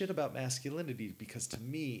talk shit about masculinity, because to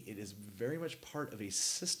me it is very much part of a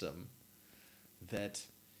system that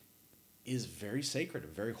is very sacred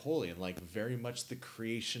and very holy and like very much the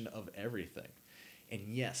creation of everything. And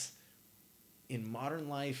yes, in modern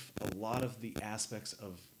life, a lot of the aspects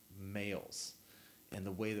of males and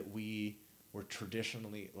the way that we were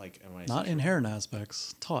traditionally not inherent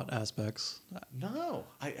aspects, taught aspects. No,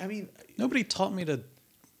 I mean nobody taught me to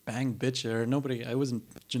bang bitch, or nobody. I wasn't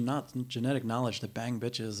not genetic knowledge to bang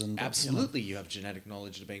bitches, and absolutely you have genetic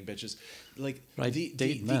knowledge to bang bitches. Like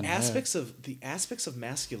the aspects of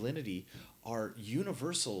masculinity are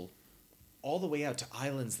universal all the way out to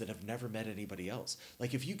islands that have never met anybody else.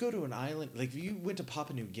 Like if you go to an island, like if you went to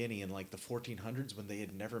Papua New Guinea in like the 1400s when they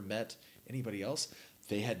had never met anybody else,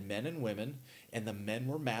 they had men and women, and the men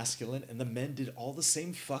were masculine, and the men did all the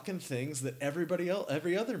same fucking things that everybody else,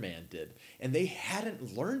 every other man did, and they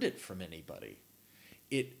hadn't learned it from anybody.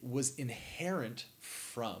 It was inherent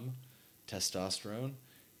from testosterone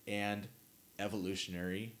and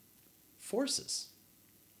evolutionary forces.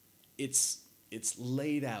 It's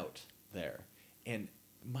laid out there. And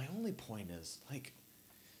my only point is, like,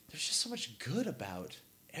 there's just so much good about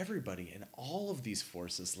everybody and all of these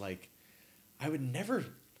forces. Like, I would never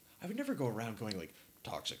go around going like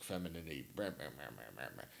toxic femininity.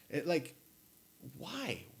 It, like,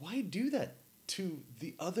 why do that to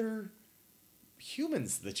the other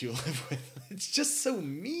humans that you live with? It's just so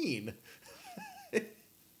mean.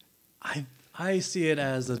 I see it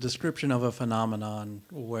as a description of a phenomenon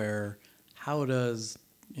where how does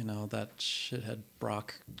that shithead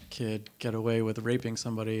Brock kid get away with raping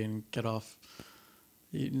somebody and get off?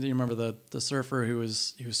 You remember the surfer who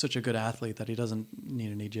was such a good athlete that he doesn't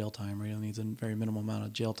need any jail time, or he needs a very minimal amount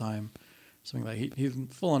of jail time. Something like he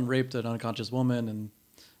full on raped an unconscious woman,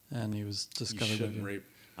 and he was discovered. You shouldn't rape.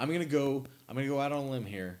 I'm gonna go out on a limb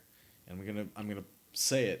here, and I'm gonna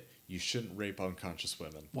say it. You shouldn't rape unconscious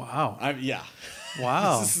women. Wow. Yeah.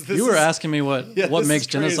 Wow. this you were asking me what makes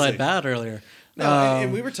genocide bad earlier. No,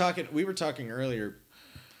 and we were talking earlier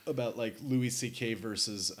about like Louis C.K.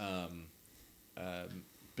 versus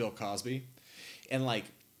Bill Cosby, and like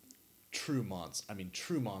true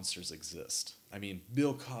monsters exist. I mean,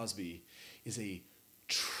 Bill Cosby is a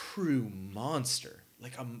true monster,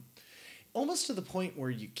 like almost to the point where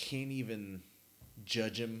you can't even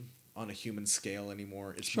judge him on a human scale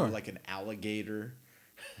anymore. It's more like an alligator.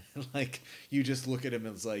 Like you just look at him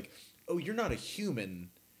and it's like, oh, you're not a human.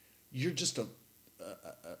 You're just a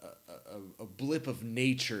blip of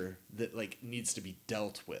nature that like needs to be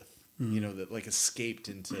dealt with. That like escaped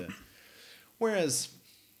into. Whereas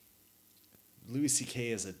Louis C.K.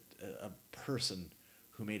 is a person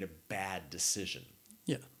who made a bad decision.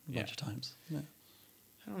 Yeah, a bunch of times. Yeah.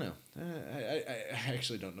 I don't know. I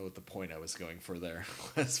actually don't know what the point I was going for there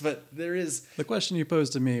was, but there is... The question you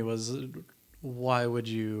posed to me was, why would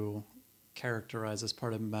you characterize this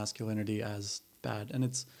part of masculinity as bad? And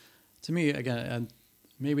it's, to me, again, and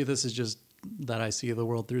maybe this is just that I see the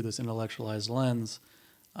world through this intellectualized lens.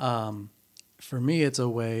 For me, it's a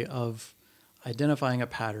way of identifying a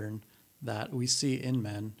pattern that we see in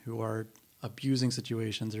men who are abusing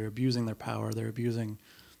situations, they're abusing their power, they're abusing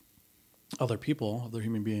other people, other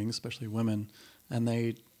human beings, especially women, and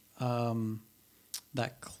they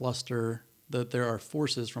that cluster that there are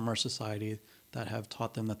forces from our society that have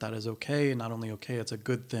taught them that that is okay, and not only okay, it's a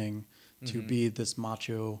good thing to be this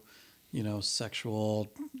macho,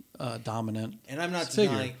 sexual, dominant. And I'm not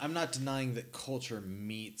figure. denying that culture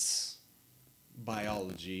meets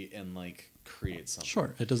biology and like creates something.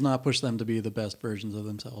 Sure, it does not push them to be the best versions of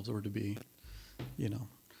themselves or to be, It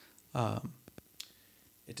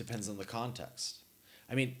depends on the context.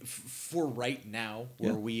 I mean, for right now,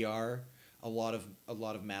 where we are, a lot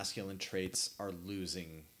of masculine traits are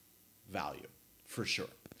losing value, for sure.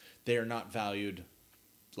 They are not valued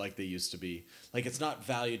like they used to be. Like, it's not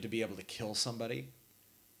valued to be able to kill somebody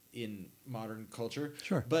in modern culture.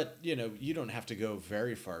 Sure. But, you don't have to go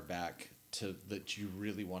very far back to that you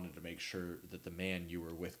really wanted to make sure that the man you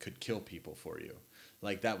were with could kill people for you.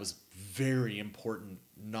 Like, that was very important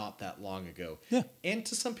not that long ago. Yeah. And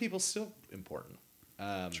to some people, still important.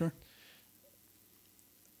 Sure.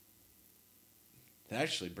 That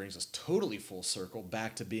actually brings us totally full circle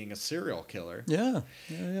back to being a serial killer. Yeah.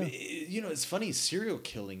 It's funny. Serial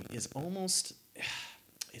killing is almost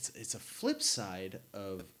it's a flip side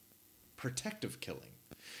of protective killing,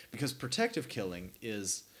 because protective killing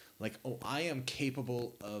is like, oh, I am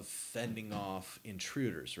capable of fending off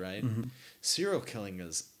intruders, right? Mm-hmm. Serial killing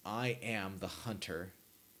is I am the hunter,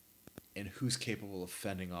 and who's capable of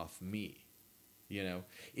fending off me.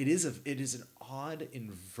 It is an odd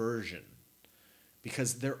inversion.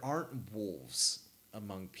 Because there aren't wolves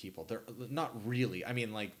among people. They're not really. I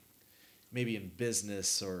mean, like, maybe in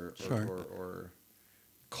business or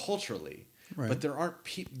culturally, right. But there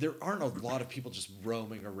aren't a lot of people just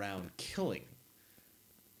roaming around killing.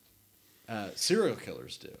 Serial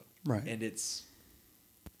killers do, right? And it's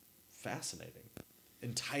fascinating,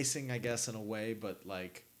 enticing, I guess, in a way, but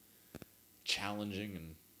like challenging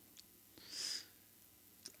and.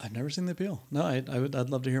 I've never seen the appeal. No,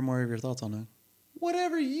 I'd love to hear more of your thoughts on it.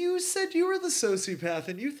 Whatever, you said you were the sociopath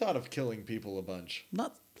and you thought of killing people a bunch.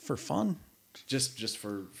 Not for fun. Just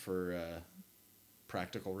for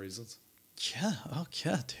practical reasons. Yeah. Oh,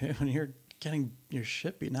 yeah, dude. When you're getting your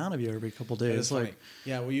shit beaten out of you every couple days, it's like,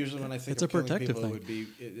 yeah. Well, usually when I think it's of a killing protective people, thing. it would be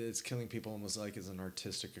it's killing people almost like as an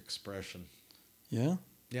artistic expression. Yeah.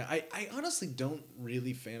 Yeah. I honestly don't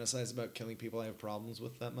really fantasize about killing people I have problems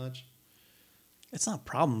with that much. It's not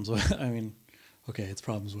problems with. I mean, okay, it's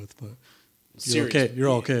problems with, but. You're Serious, okay. You're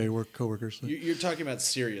okay. We're coworkers. So. You're talking about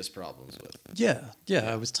serious problems with. Yeah.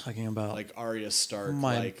 I was talking about like Arya Stark.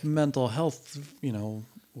 My mental health,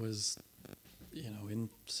 was, in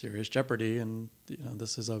serious jeopardy, and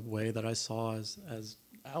this is a way that I saw as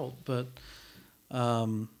out, but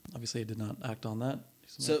obviously I did not act on that.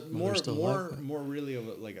 So more really of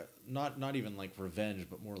not even like revenge,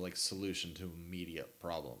 but more like solution to immediate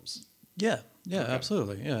problems. Yeah, okay.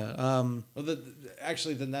 Absolutely, yeah. Well,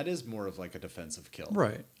 actually, then that is more of like a defensive kill.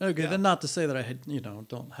 Right. Okay, then not to say that I had,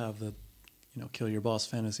 don't have the, kill your boss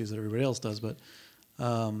fantasies that everybody else does, but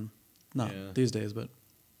not these days, but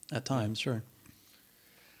at times, sure.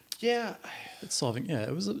 Yeah. It's solving. Yeah,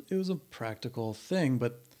 it was a practical thing,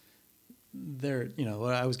 but there,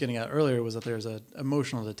 what I was getting at earlier was that there's an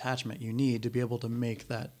emotional detachment you need to be able to make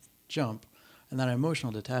that jump. And that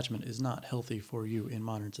emotional detachment is not healthy for you in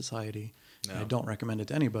modern society. No. I don't recommend it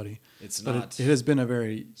to anybody. It's but not. It has been a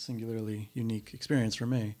very singularly unique experience for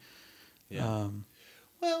me. Yeah.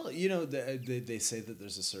 Well, they say that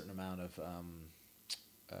there's a certain amount of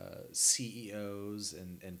CEOs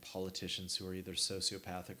and politicians who are either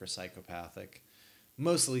sociopathic or psychopathic.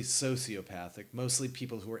 Mostly sociopathic. Mostly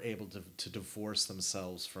people who are able to divorce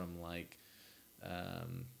themselves from like...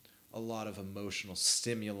 a lot of emotional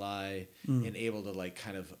stimuli and able to like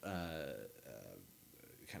kind of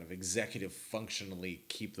executive functionally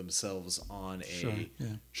keep themselves on a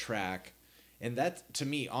track. And that to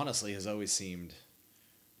me honestly has always seemed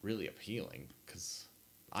really appealing, because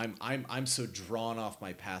I'm so drawn off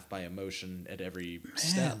my path by emotion at every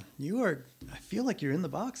step. I feel like you're in the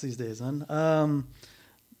box these days, man.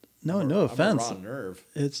 No offense. I'm a raw nerve.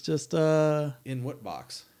 It's just in what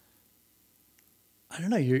box? I don't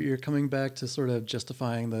know. You're coming back to sort of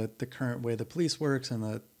justifying the current way the police works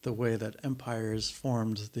and the way that empires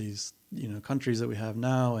formed these countries that we have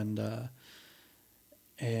now,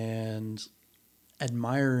 and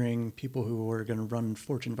admiring people who are going to run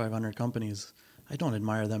Fortune 500 companies. I don't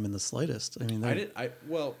admire them in the slightest. I mean,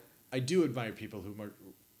 I do admire people who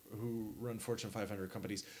run Fortune 500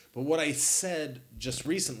 companies, but what I said just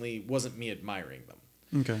recently wasn't me admiring them.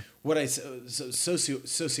 Okay. What I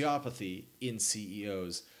sociopathy in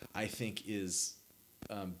CEOs, I think, is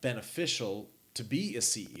beneficial to be a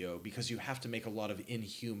CEO, because you have to make a lot of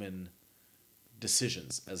inhuman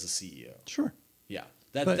decisions as a CEO. Sure. Yeah,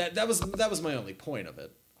 But- that was my only point of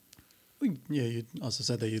it. Yeah, you also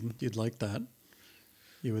said that you'd like that.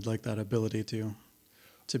 You would like that ability to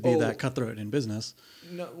be that cutthroat in business.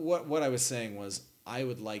 No, what I was saying was I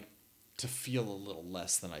would like to feel a little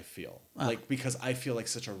less than I feel, like because I feel like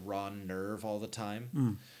such a raw nerve all the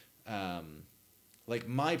time. Like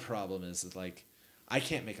my problem is that like I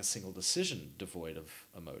can't make a single decision devoid of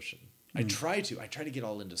emotion. I try to get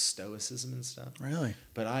all into stoicism and stuff. Really?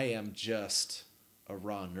 But I am just a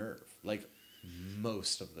raw nerve, like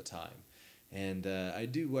most of the time, and I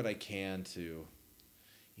do what I can to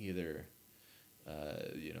either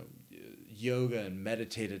yoga and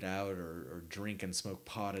meditate it out, or drink and smoke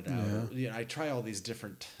pot it out. Yeah. Or, I try all these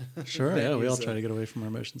different. Sure. Yeah, we all venues try to get away from our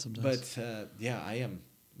emotions sometimes. But I am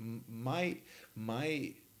my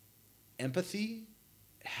empathy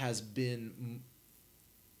has been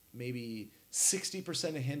maybe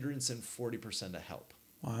 60% a hindrance and 40% a help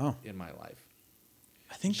Wow. in my life.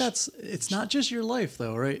 I think it's not just your life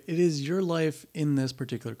though, right? It is your life in this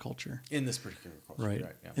particular culture. In this particular culture, Right.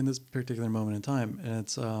 yeah. In this particular moment in time. And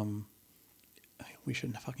it's we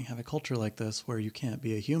shouldn't fucking have a culture like this where you can't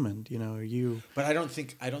be a human, But I don't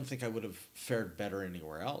think I would have fared better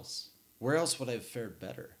anywhere else. Where else would I have fared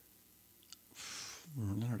better? I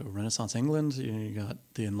don't know, Renaissance England, you got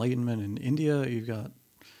the Enlightenment in India, you've got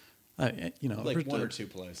Like one or two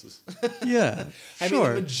places. Yeah. I sure.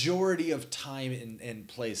 mean, the majority of time and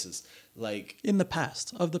places, like In the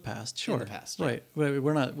past, sure. In the past, yeah. Right.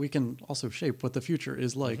 We're not. We can also shape what the future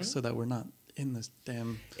is like, so that we're not in this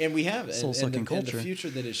damn. And we have soul-sucking and culture. the future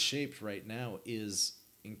that is shaped right now is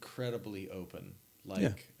incredibly open.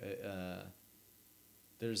 Like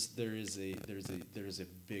there is a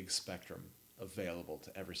big spectrum available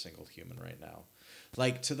to every single human right now.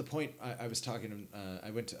 Like to the point I was talking to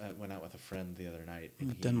I went out with a friend the other night.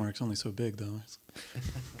 And Denmark's only so big though.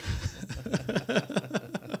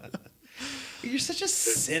 You're such a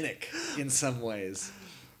cynic in some ways.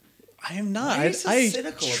 I am not. Why are you so I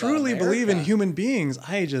cynical about truly believe in America? human beings.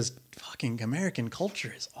 I just fucking American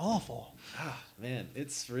culture is awful. Ah, man,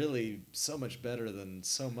 it's really so much better than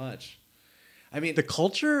so much. I mean, The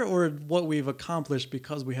culture or what we've accomplished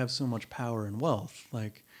because we have so much power and wealth.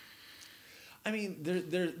 Like, I mean,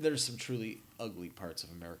 there's some truly ugly parts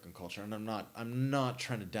of American culture, and I'm not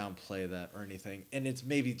trying to downplay that or anything. And it's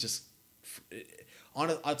maybe just,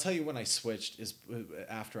 I'll tell you when I switched is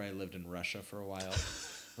after I lived in Russia for a while.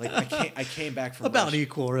 Like I came back from about Russia.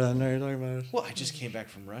 equal, right? You're talking about. Well, I just came back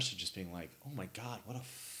from Russia, just being like, oh my god, what a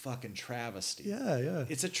fucking travesty. Yeah.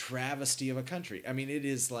 It's a travesty of a country. I mean, it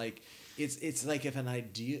is like it's like if an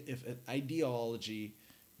ideology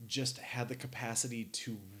just had the capacity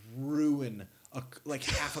to ruin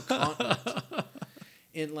half a continent.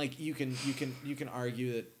 And like you can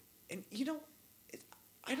argue that, and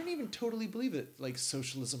I don't even totally believe that like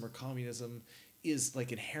socialism or communism is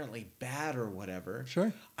like inherently bad or whatever.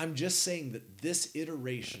 Sure. I'm just saying that this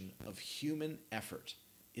iteration of human effort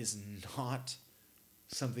is not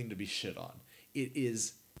something to be shit on. It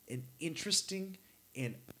is an interesting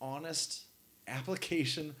and honest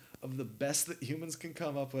application of the best that humans can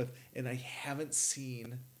come up with, and I haven't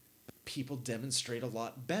seen people demonstrate a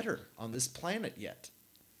lot better on this planet yet.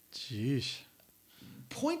 Jeez.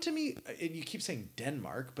 Point to me, and you keep saying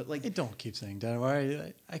Denmark, but like I don't keep saying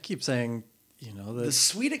Denmark. I keep saying, the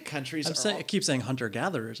Swedic countries I keep saying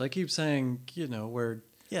hunter-gatherers. I keep saying, we're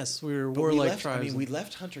but warlike left, tribes. I mean, we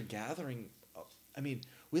left hunter-gathering.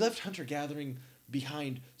 We left hunter-gathering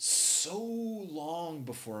behind so long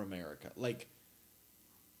before America. Like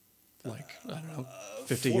I don't know,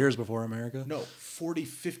 50 years before America. No, 40,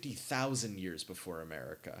 50,000 years before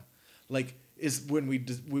America. Like is when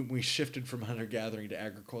we shifted from hunter-gathering to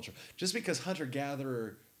agriculture. Just because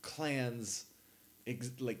hunter-gatherer clans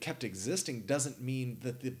kept existing doesn't mean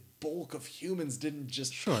that the bulk of humans didn't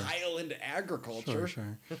just pile into agriculture.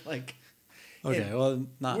 Sure. Like, okay, well,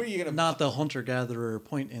 not not the hunter-gatherer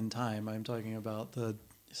point in time. I'm talking about the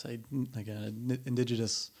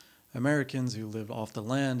indigenous Americans who lived off the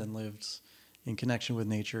land and lived in connection with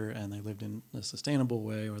nature, and they lived in a sustainable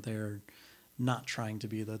way, or they're not trying to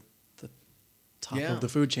be the top of the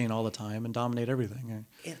food chain all the time and dominate everything.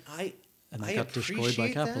 And they got destroyed by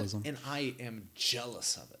capitalism. That, and I am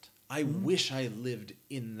jealous of it. I wish I lived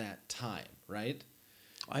in that time, right?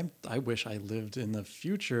 I wish I lived in the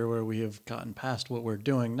future where we have gotten past what we're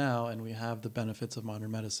doing now, and we have the benefits of modern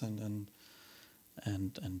medicine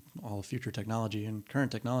and all future technology and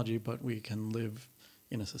current technology, but we can live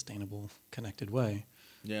in a sustainable, connected way.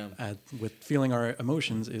 Yeah. With feeling our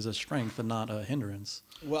emotions is a strength and not a hindrance.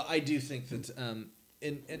 Well, I do think that,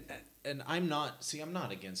 and I'm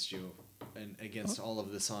not against you and against all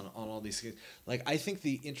of this on all these things. Like, I think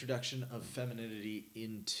the introduction of femininity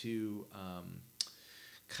into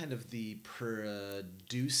kind of the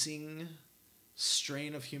producing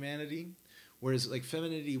strain of humanity, whereas like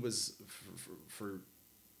femininity was for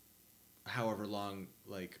however long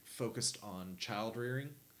like focused on child rearing,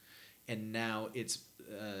 and now it's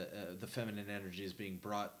the feminine energy is being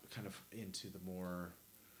brought kind of into the more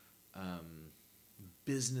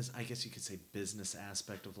business, I guess you could say business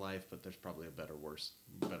aspect of life, but there's probably a better word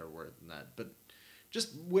than that. But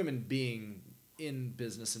just women being in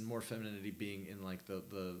business and more femininity being in like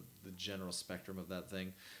the general spectrum of that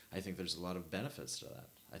thing, I think there's a lot of benefits to that.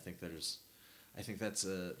 I think that's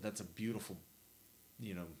a beautiful,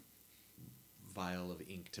 vial of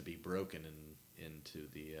ink to be broken into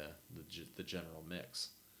the general mix.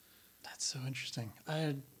 That's so interesting.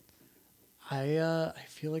 I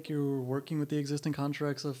feel like you're working with the existing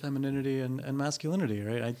constructs of femininity and masculinity,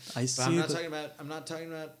 right? I see. But I'm not talking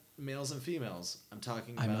about males and females. I'm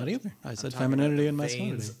not either. I said femininity and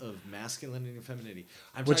masculinity. Veins of masculinity and femininity.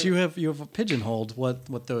 You have pigeonholed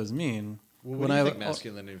what those mean. Well, what do you think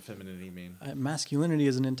masculinity and femininity mean? Masculinity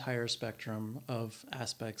is an entire spectrum of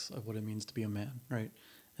aspects of what it means to be a man, right?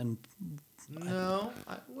 And well,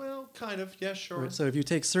 kind of, yeah, sure. Right, so if you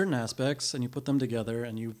take certain aspects and you put them together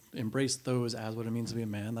and you embrace those as what it means to be a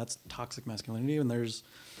man, that's toxic masculinity. And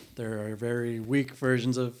there are very weak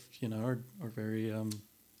versions of, or very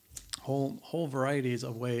whole varieties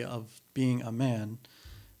of way of being a man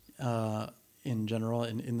in general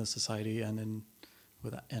in the society and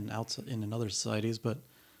outside in other societies. But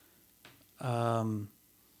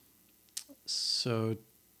so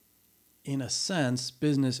in a sense,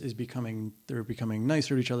 business is they're becoming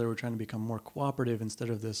nicer to each other. We're trying to become more cooperative instead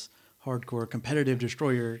of this hardcore competitive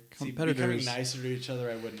destroyer competitors. Becoming nicer to each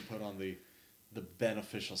other, I wouldn't put on the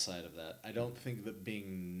beneficial side of that. I don't think that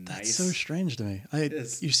being nice... That's so strange to me.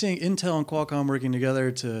 You're seeing Intel and Qualcomm working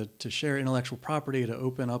together to share intellectual property, to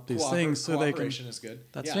open up these things so they can... Cooperation is good.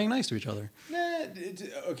 That's being nice to each other.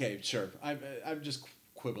 Okay, sure. I'm just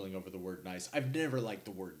quibbling over the word nice. I've never liked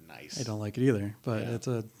the word nice. I don't like it either, but it's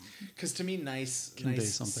a... Because to me, nice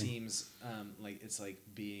seems like it's like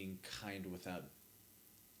being kind without...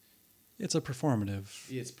 It's a performative.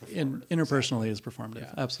 It's performative. Interpersonally, it's performative.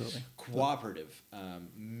 Yeah. Absolutely. Cooperative,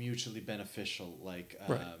 mutually beneficial. Like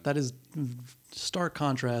right. That is stark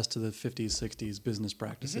contrast to the 50s, 60s business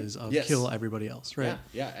practices of kill everybody else. Right.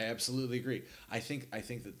 Yeah, I absolutely agree. I think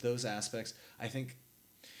that those aspects. I think,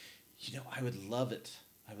 I would love it.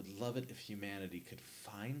 I would love it if humanity could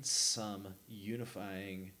find some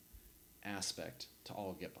unifying aspect to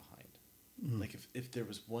all get behind. Like if there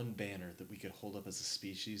was one banner that we could hold up as a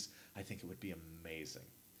species, I think it would be amazing.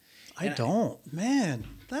 Man,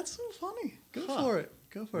 that's so funny. Go for it.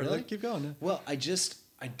 Really? Like, keep going. Well, I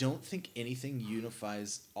don't think anything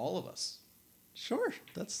unifies all of us. Sure.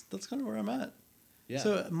 That's kind of where I'm at. Yeah.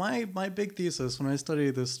 So my big thesis when I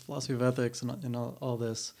studied this philosophy of ethics and all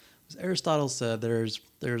this was Aristotle said there's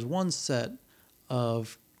one set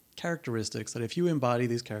of characteristics that if you embody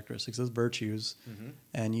these characteristics as virtues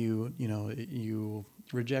and you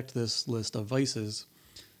reject this list of vices,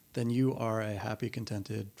 then you are a happy,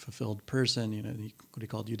 contented, fulfilled person, what he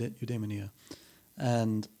called eudaimonia.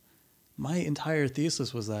 And my entire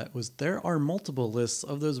thesis was there are multiple lists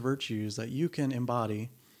of those virtues that you can embody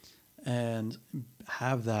and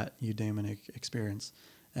have that eudaimonic experience.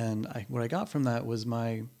 And what I got from that was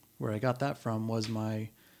my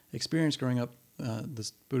experience growing up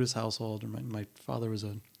this Buddhist household. My father was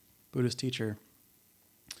a Buddhist teacher.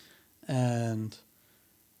 And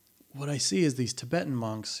what I see is these Tibetan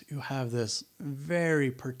monks who have this very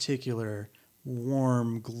particular,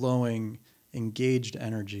 warm, glowing, engaged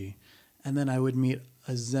energy. And then I would meet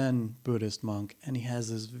a Zen Buddhist monk, and he has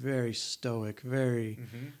this very stoic, very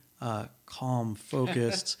calm,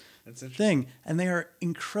 focused thing. And they are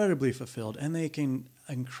incredibly fulfilled, and they can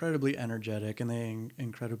incredibly energetic, and they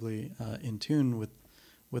incredibly in tune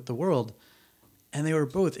with the world. And they were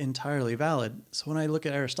both entirely valid. So when I look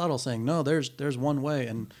at Aristotle saying, no, there's one way,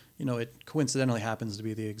 and it coincidentally happens to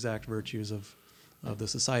be the exact virtues of the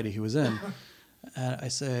society he was in. I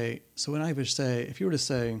say, so when I would say, if you were to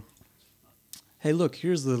say, hey, look,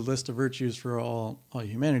 here's the list of virtues for all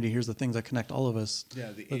humanity. Here's the things that connect all of us.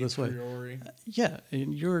 Yeah, the a priori.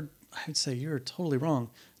 And I would say you're totally wrong.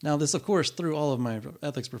 Now, this, of course, threw all of my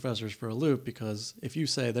ethics professors for a loop, because if you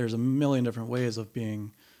say there's a million different ways of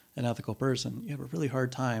being an ethical person, you have a really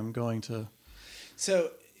hard time going to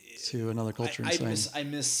another culture and saying... I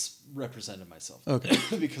misrepresented myself. Okay.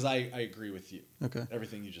 Because I agree with you. Okay.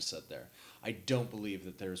 Everything you just said there. I don't believe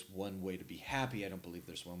that there's one way to be happy. I don't believe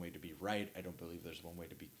there's one way to be right. I don't believe there's one way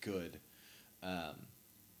to be good.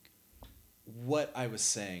 what I was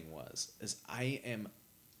saying is I am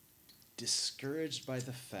discouraged by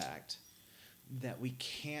the fact that we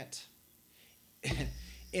can't,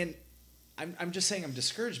 and I'm just saying I'm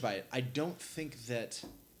discouraged by it. I don't think that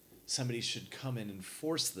somebody should come in and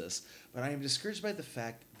force this, but I am discouraged by the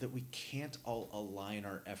fact that we can't all align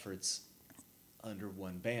our efforts under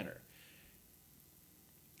one banner.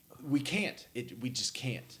 We can't. We just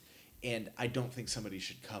can't. And I don't think somebody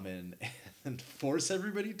should come in and force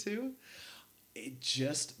everybody to. It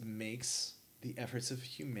just makes the efforts of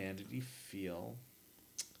humanity feel,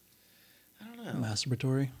 I don't know.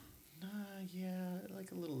 Masturbatory. Yeah,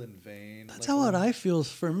 like a little in vain. That's like how what I feel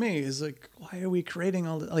for me is like, why are we creating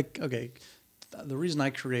all the, like, okay, the reason I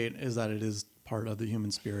create is that it is part of the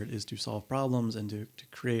human spirit is to solve problems and to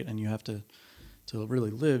create, and you have to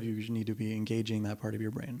really live, you need to be engaging that part of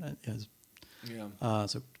your brain. Yeah.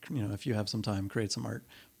 So, if you have some time, create some art.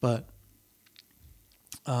 But,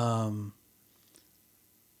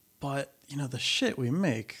 the shit we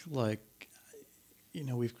make, like,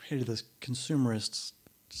 we've created this consumerist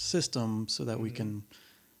system so that we can,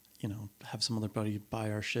 have some other buddy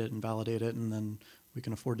buy our shit and validate it, and then we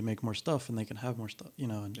can afford to make more stuff and they can have more stuff,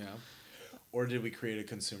 and Yeah. Or did we create a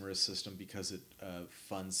consumerist system because it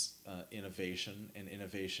funds innovation, and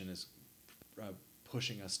innovation is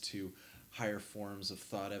pushing us to higher forms of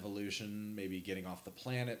thought evolution, maybe getting off the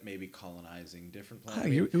planet, maybe colonizing different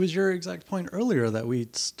planets? It was your exact point earlier that we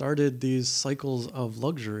started these cycles of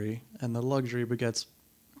luxury, and the luxury begets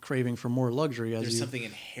craving for more luxury. There's something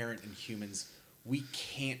inherent in humans. We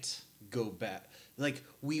can't go back. Like,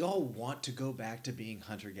 we all want to go back to being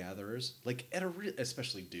hunter-gatherers, like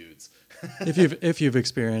especially dudes. if you've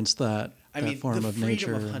experienced that form of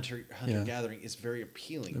nature, the freedom of hunter-gathering is very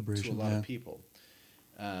appealing to a lot of people.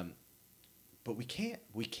 But we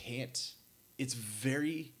can't. It's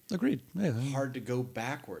very agreed. Yeah. hard to go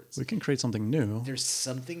backwards. We can create something new. There's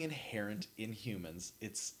something inherent in humans.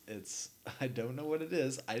 It's I don't know what it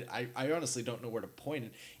is. I honestly don't know where to point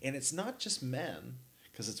it. And it's not just men,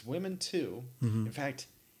 because it's women too. Mm-hmm. In fact,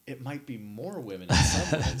 it might be more women in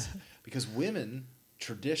some ways, because women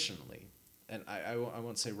traditionally, and I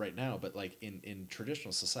won't say right now, but like in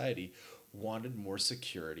traditional society, wanted more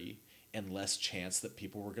security and less chance that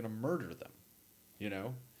people were going to murder them,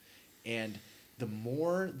 And the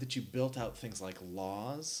more that you built out things like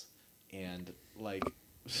laws and like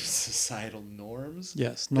societal norms.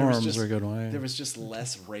 Yes, norms are a good way. There was just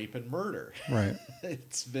less rape and murder. Right.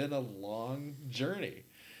 It's been a long journey.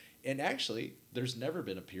 And actually, there's never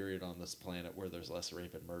been a period on this planet where there's less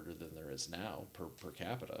rape and murder than there is now per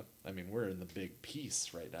capita. I mean, we're in the big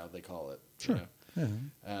peace right now, they call it. Sure. Yeah.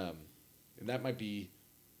 And that might be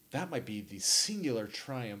the singular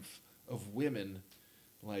triumph of women,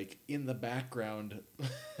 like in the background,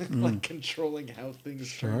 like controlling how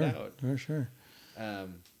things turn out. Sure. I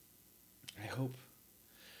hope,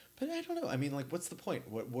 but I don't know. I mean, like, what's the point?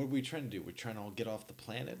 What are we trying to do? We're trying to all get off the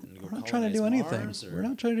planet and go. We're not trying to do anything. Mars, we're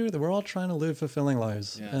not trying to do anything. We're all trying to live fulfilling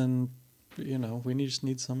lives, Yeah. and we just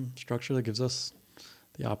need some structure that gives us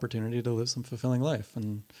the opportunity to live some fulfilling life.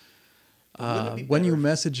 And when you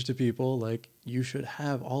message to people like you should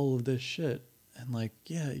have all of this shit, and like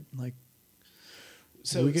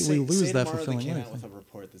so we lose that tomorrow fulfilling they came life. out with a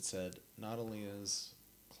report that said not only is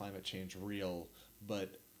climate change real,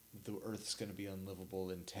 but the Earth's going to be unlivable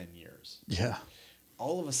in 10 years. Yeah.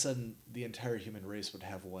 All of a sudden, the entire human race would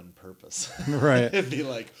have one purpose. Right. It'd be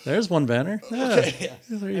like, there's one banner. Yeah. Okay, yeah.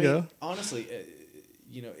 There you go. Honestly,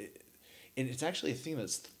 and it's actually a theme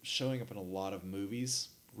that's showing up in a lot of movies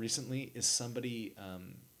recently. Is somebody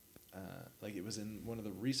like it was in one of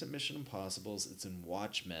the recent Mission Impossibles. It's in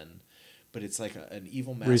Watchmen. But it's like an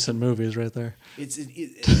evil mastermind. Recent movies right there. It's an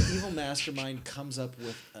evil mastermind comes up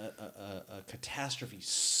with a catastrophe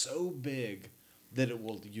so big that it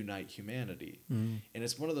will unite humanity. Mm. And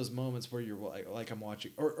it's one of those moments where you're like I'm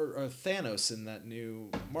watching, or Thanos in that new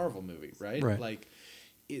Marvel movie, right? Right. Like,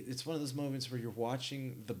 it's one of those moments where you're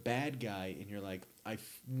watching the bad guy and you're like, I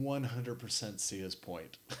 100% see his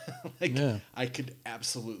point. Like, yeah. I could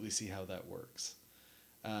absolutely see how that works.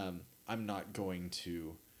 I'm not going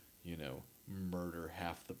to murder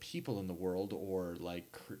half the people in the world or like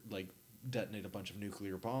detonate a bunch of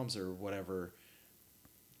nuclear bombs or whatever.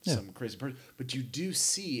 Yeah. Some crazy person. But you do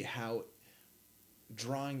see how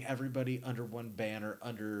drawing everybody under one banner,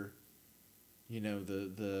 under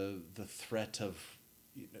the threat of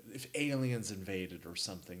if aliens invaded or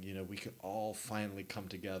something, we could all finally come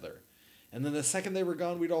together. And then the second they were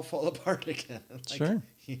gone, we'd all fall apart again. Like, sure.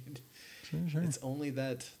 Sure. It's only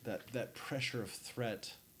that pressure of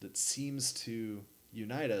threat that seems to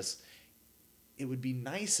unite us. it would be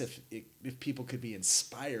nice if people could be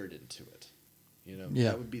inspired into it. You know, Yeah.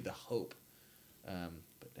 that would be the hope.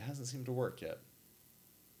 But it hasn't seemed to work yet.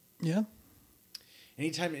 Yeah.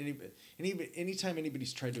 Anytime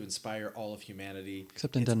anybody's tried to inspire all of humanity,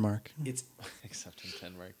 Except in Denmark. it's except in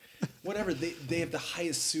Denmark, whatever, they have the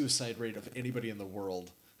highest suicide rate of anybody in the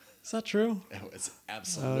world. Is that true? Oh, it's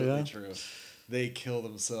absolutely yeah? true. They kill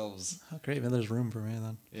themselves. Oh, great. Maybe there's room for me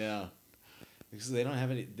then. Yeah, because they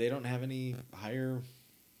don't have any higher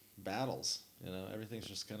battles. You know, everything's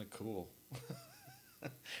just kind of cool.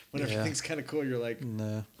 When Yeah. everything's kind of cool, you're like,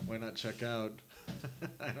 Nah. why not check out?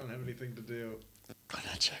 I don't have anything to do. Why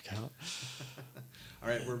not check out? All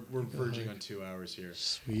right, we're verging on 2 hours here.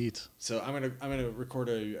 Sweet. So I'm gonna record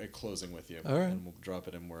a closing with you. All right. And we'll drop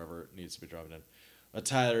it in wherever it needs to be dropped in.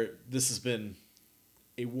 Tyler, this has been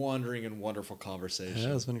a wandering and wonderful conversation.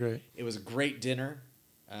 Yeah, it's been great. It was a great dinner.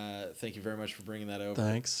 Thank you very much for bringing that over.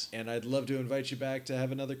 Thanks. And I'd love to invite you back to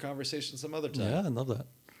have another conversation some other time. Yeah, I love that.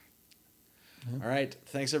 Yeah. All right.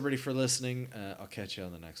 Thanks everybody for listening. I'll catch you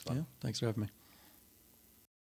on the next one. Yeah, thanks for having me.